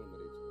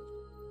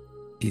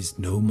is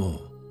no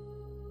more.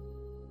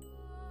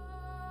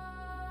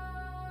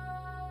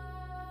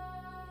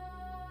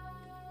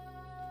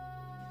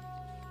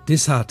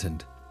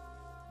 Disheartened,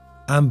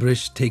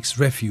 Ambrish takes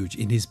refuge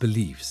in his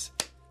beliefs.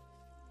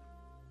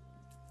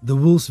 The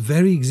wolf's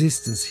very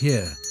existence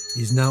here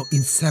is now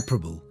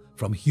inseparable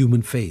from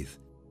human faith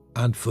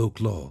and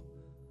folklore.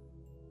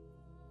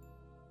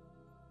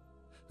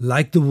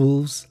 Like the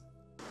wolves,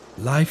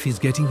 life is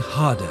getting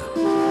harder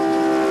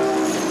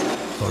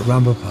for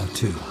Rambapal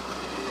too.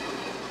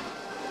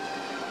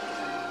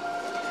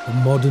 The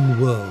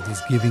modern world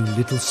is giving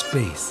little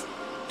space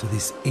to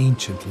this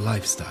ancient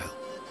lifestyle.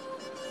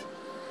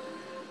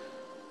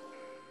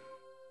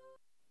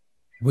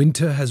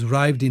 Winter has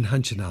arrived in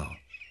Hanchanao.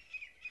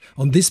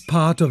 On this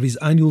part of his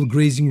annual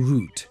grazing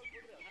route,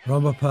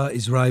 Ramappa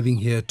is arriving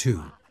here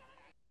too.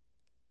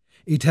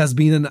 It has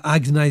been an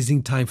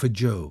agonizing time for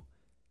Joe,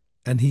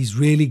 and he's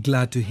really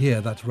glad to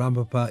hear that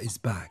Ramappa is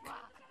back.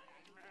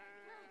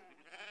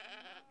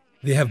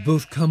 They have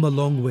both come a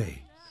long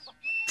way.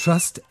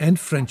 Trust and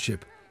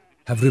friendship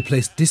have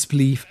replaced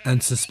disbelief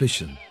and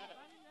suspicion,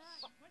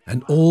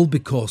 and all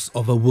because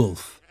of a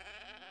wolf.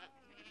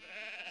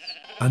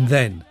 And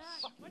then,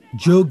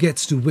 Joe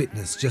gets to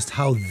witness just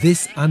how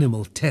this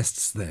animal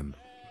tests them.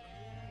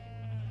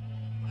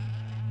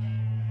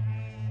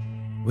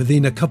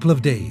 Within a couple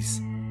of days,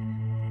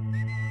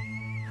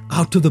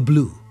 out of the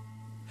blue,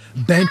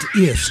 Bent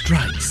Ear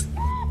strikes.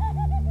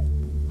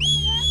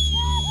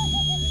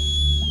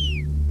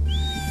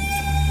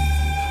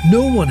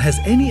 No one has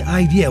any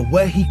idea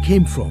where he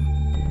came from.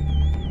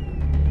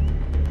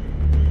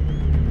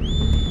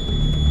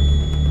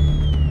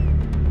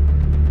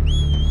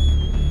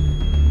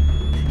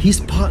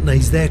 His partner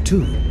is there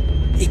too.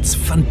 It's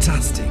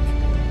fantastic.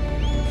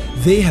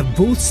 They have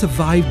both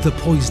survived the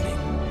poisoning.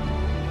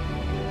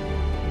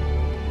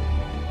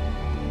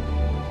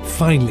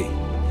 Finally,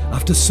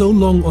 after so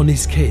long on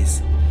his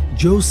case,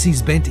 Joe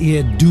sees Bent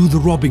Ear do the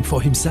robbing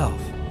for himself.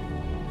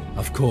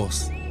 Of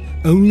course,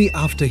 only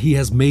after he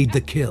has made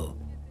the kill.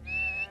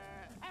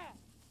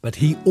 But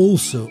he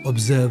also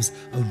observes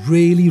a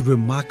really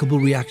remarkable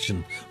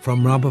reaction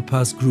from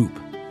Ramappa's group.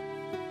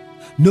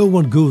 No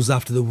one goes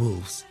after the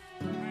wolves,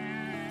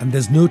 and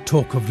there's no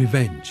talk of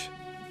revenge.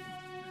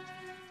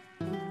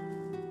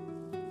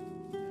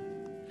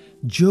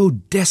 Joe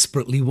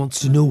desperately wants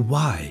to know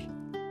why.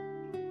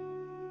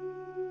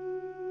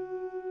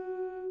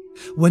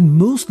 When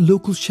most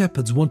local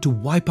shepherds want to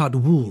wipe out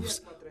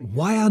wolves,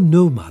 why are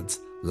nomads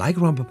like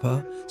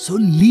Ramappa so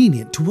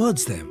lenient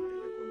towards them?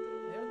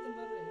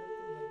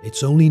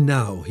 It's only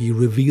now he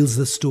reveals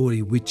the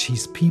story which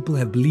his people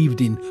have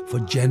believed in for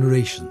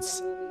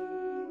generations.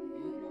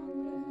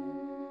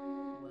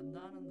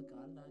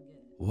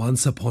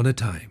 Once upon a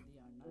time,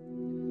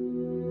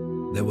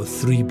 there were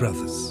 3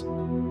 brothers.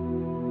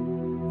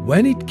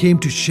 When it came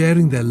to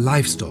sharing their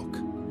livestock,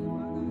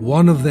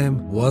 one of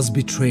them was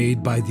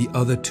betrayed by the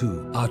other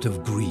 2 out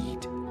of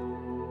greed.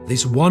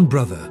 This one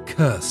brother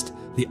cursed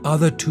the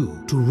other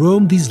 2 to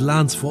roam these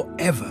lands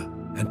forever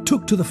and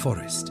took to the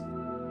forest.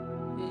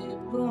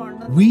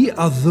 We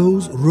are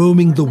those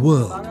roaming the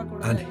world,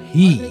 and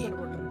he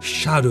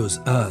shadows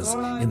us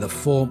in the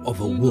form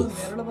of a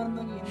wolf.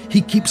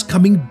 He keeps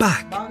coming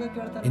back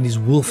in his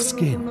wolf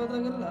skin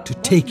to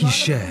take his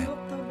share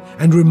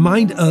and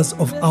remind us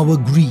of our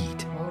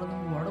greed.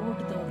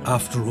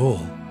 After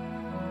all,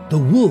 the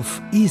wolf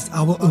is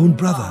our own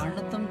brother.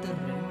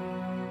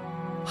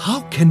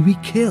 How can we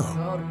kill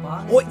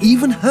or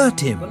even hurt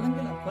him?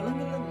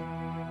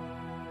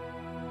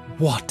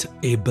 What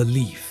a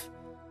belief!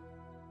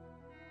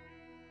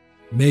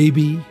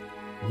 Maybe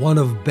one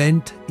of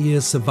Bent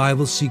Ear's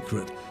survival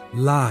secret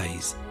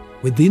lies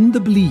within the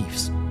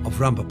beliefs of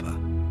Ramappa.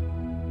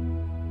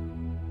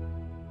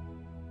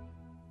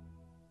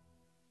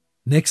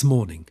 Next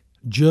morning,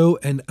 Joe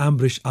and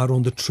Ambrish are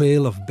on the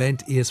trail of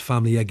Bent Ear's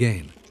family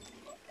again.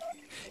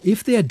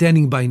 If they are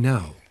denning by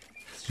now,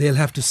 they'll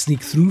have to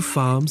sneak through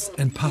farms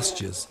and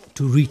pastures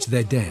to reach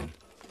their den.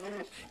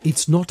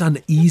 It's not an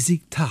easy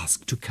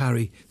task to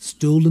carry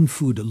stolen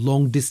food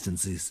long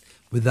distances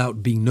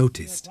without being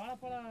noticed.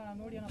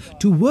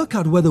 To work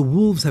out whether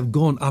wolves have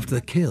gone after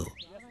the kill,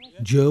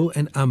 Joe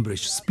and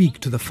Ambrish speak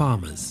to the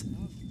farmers.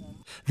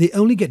 They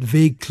only get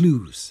vague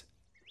clues,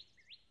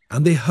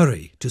 and they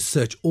hurry to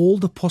search all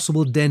the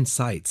possible den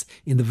sites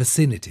in the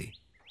vicinity.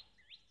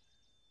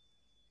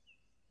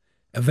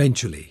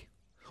 Eventually,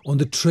 on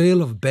the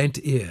trail of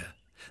Bent Ear,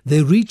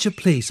 they reach a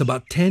place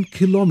about 10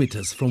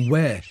 kilometers from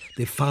where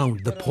they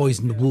found the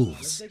poisoned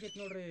wolves.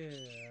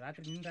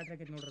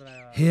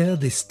 Here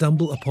they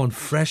stumble upon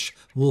fresh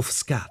wolf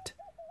scat.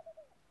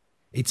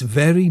 It's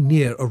very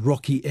near a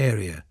rocky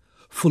area,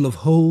 full of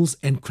holes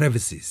and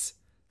crevices.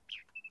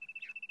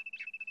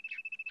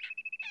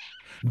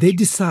 They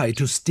decide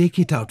to stake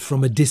it out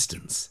from a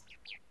distance.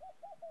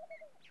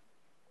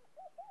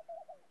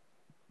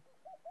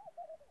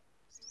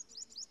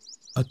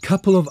 A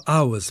couple of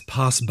hours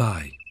pass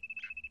by.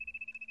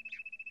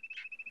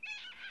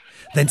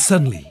 Then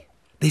suddenly,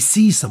 they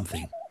see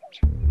something.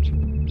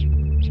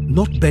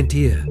 Not Bent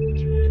Ear,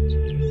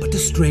 but a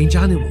strange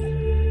animal.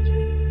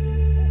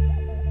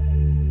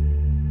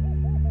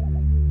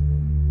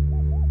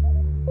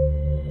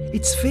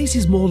 Its face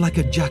is more like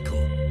a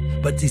jackal,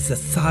 but it's the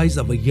size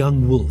of a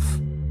young wolf.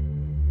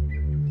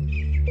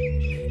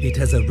 It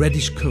has a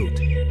reddish coat,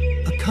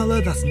 a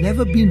color that's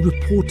never been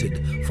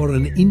reported for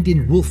an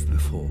Indian wolf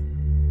before.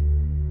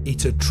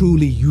 It's a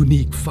truly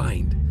unique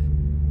find.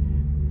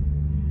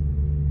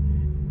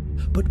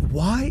 But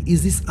why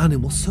is this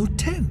animal so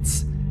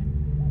tense?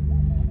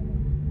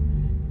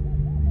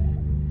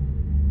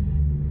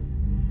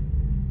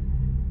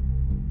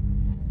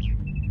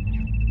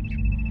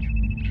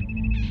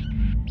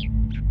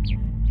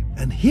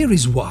 here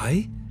is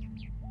why.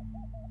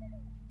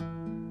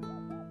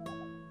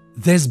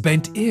 There's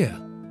Bent Ear.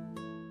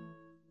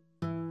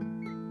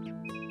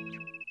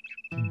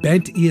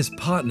 Bent Ear's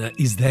partner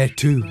is there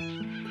too.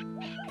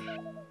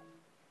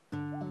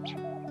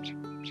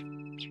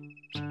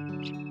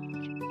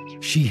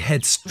 She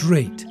heads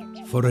straight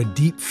for a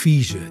deep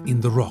fissure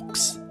in the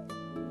rocks.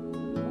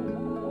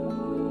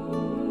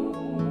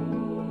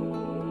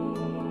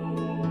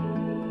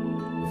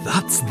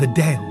 That's the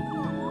den.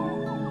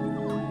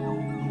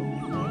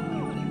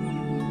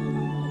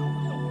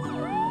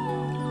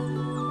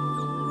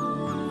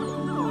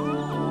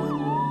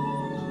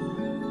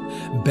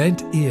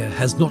 Bent Ear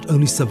has not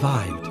only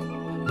survived,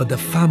 but the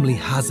family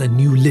has a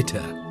new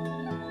litter.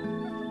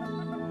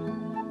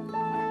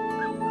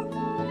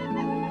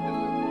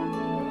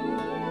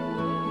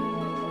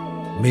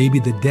 Maybe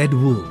the dead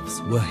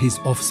wolves were his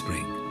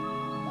offspring.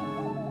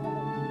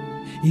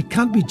 It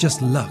can't be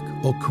just luck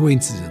or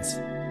coincidence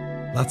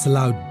that's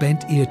allowed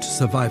Bent Ear to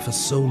survive for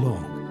so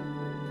long.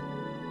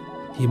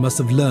 He must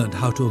have learned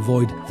how to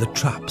avoid the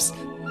traps,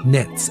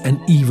 nets, and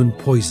even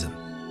poison.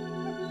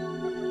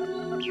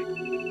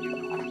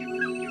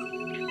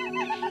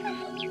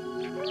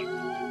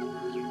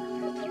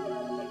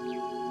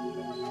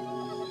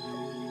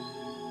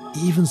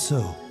 Even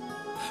so,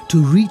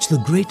 to reach the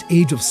great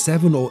age of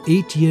 7 or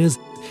 8 years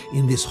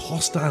in this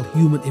hostile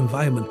human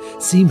environment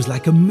seems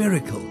like a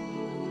miracle.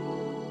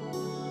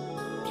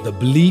 The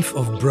belief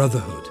of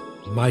brotherhood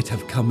might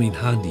have come in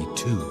handy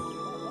too.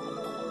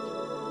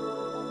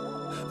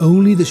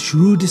 Only the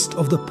shrewdest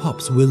of the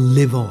pups will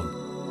live on,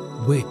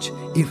 which,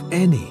 if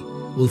any,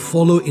 will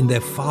follow in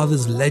their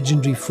father's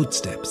legendary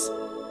footsteps.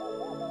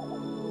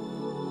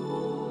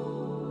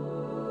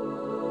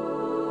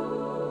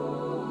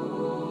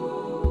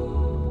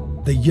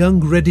 The young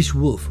reddish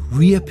wolf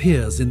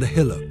reappears in the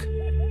hillock.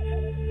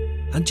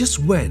 And just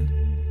when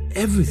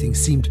everything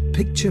seemed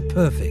picture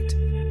perfect,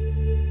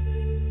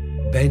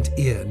 Bent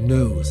Ear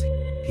knows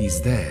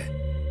he's there,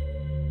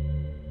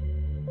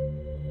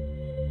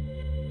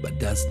 but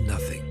does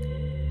nothing.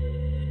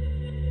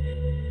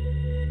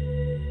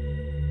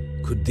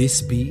 Could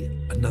this be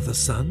another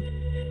son?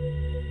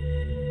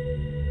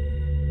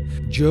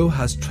 Joe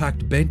has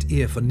tracked Bent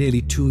Ear for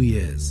nearly 2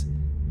 years.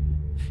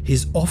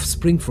 His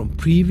offspring from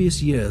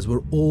previous years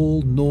were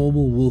all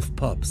normal wolf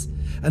pups,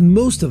 and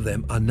most of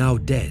them are now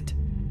dead.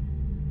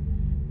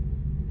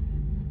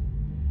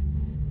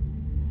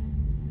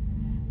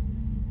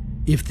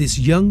 If this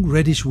young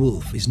reddish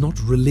wolf is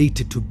not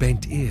related to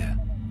Bent Ear,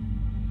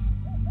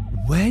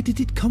 where did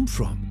it come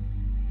from?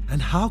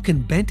 And how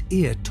can Bent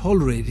Ear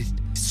tolerate it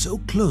so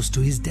close to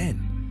his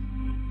den?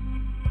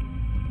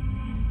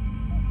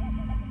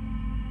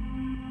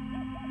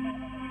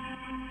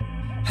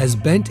 Has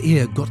Bent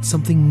Ear got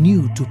something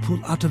new to pull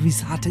out of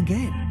his hat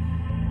again?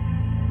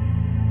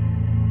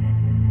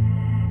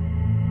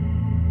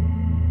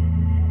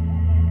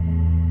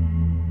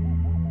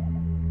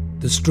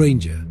 The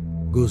stranger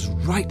goes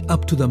right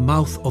up to the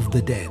mouth of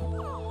the den,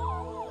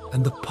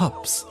 and the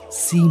pups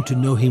seem to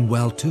know him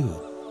well too.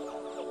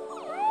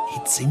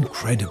 It's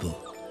incredible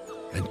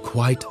and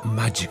quite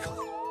magical.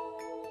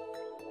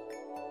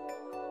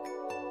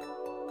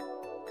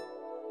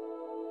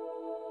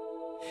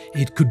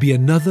 It could be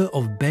another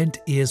of Bent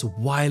Ear's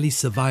wily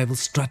survival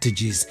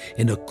strategies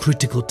in a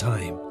critical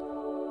time.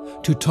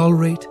 To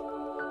tolerate,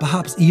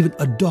 perhaps even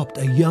adopt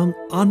a young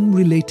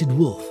unrelated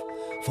wolf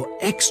for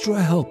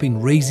extra help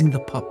in raising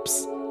the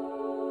pups.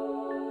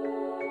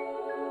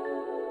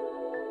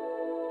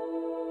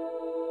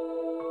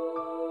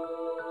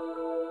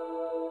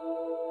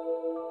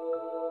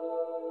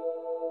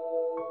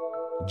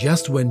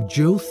 Just when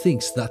Joe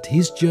thinks that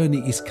his journey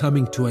is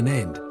coming to an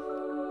end,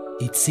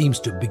 it seems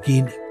to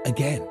begin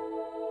again.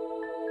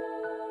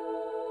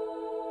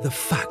 The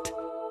fact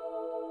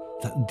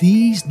that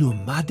these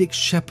nomadic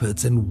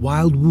shepherds and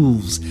wild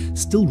wolves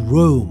still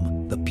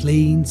roam the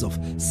plains of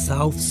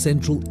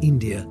south-central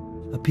India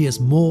appears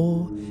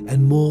more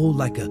and more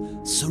like a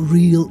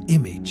surreal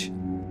image.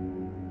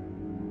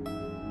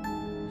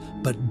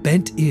 But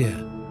Bent Ear,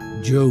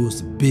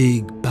 Joe's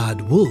big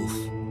bad wolf,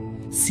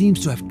 seems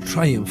to have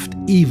triumphed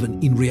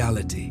even in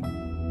reality.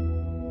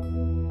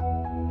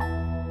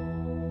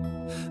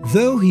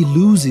 Though he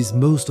loses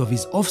most of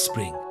his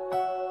offspring,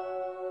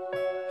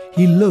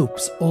 he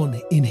lopes on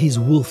in his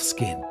wolf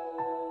skin,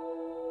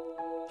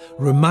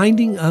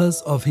 reminding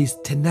us of his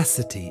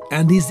tenacity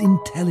and his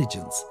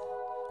intelligence,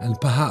 and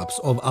perhaps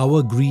of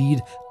our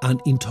greed and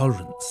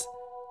intolerance.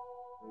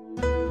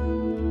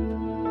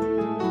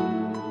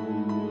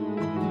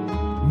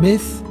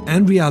 Myth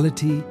and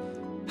reality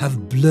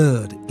have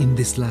blurred in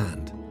this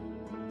land.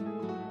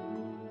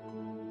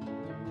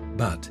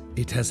 But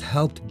it has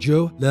helped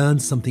Joe learn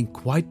something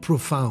quite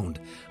profound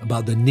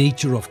about the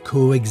nature of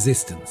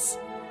coexistence.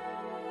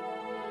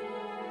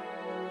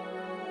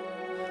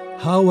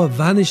 How a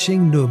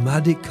vanishing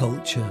nomadic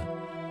culture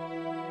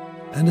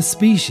and a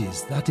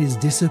species that is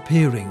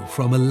disappearing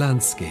from a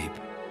landscape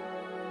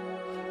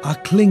are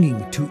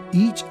clinging to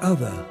each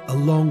other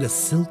along a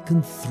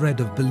silken thread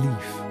of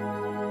belief.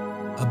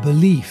 A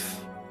belief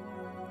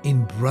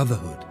in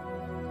brotherhood.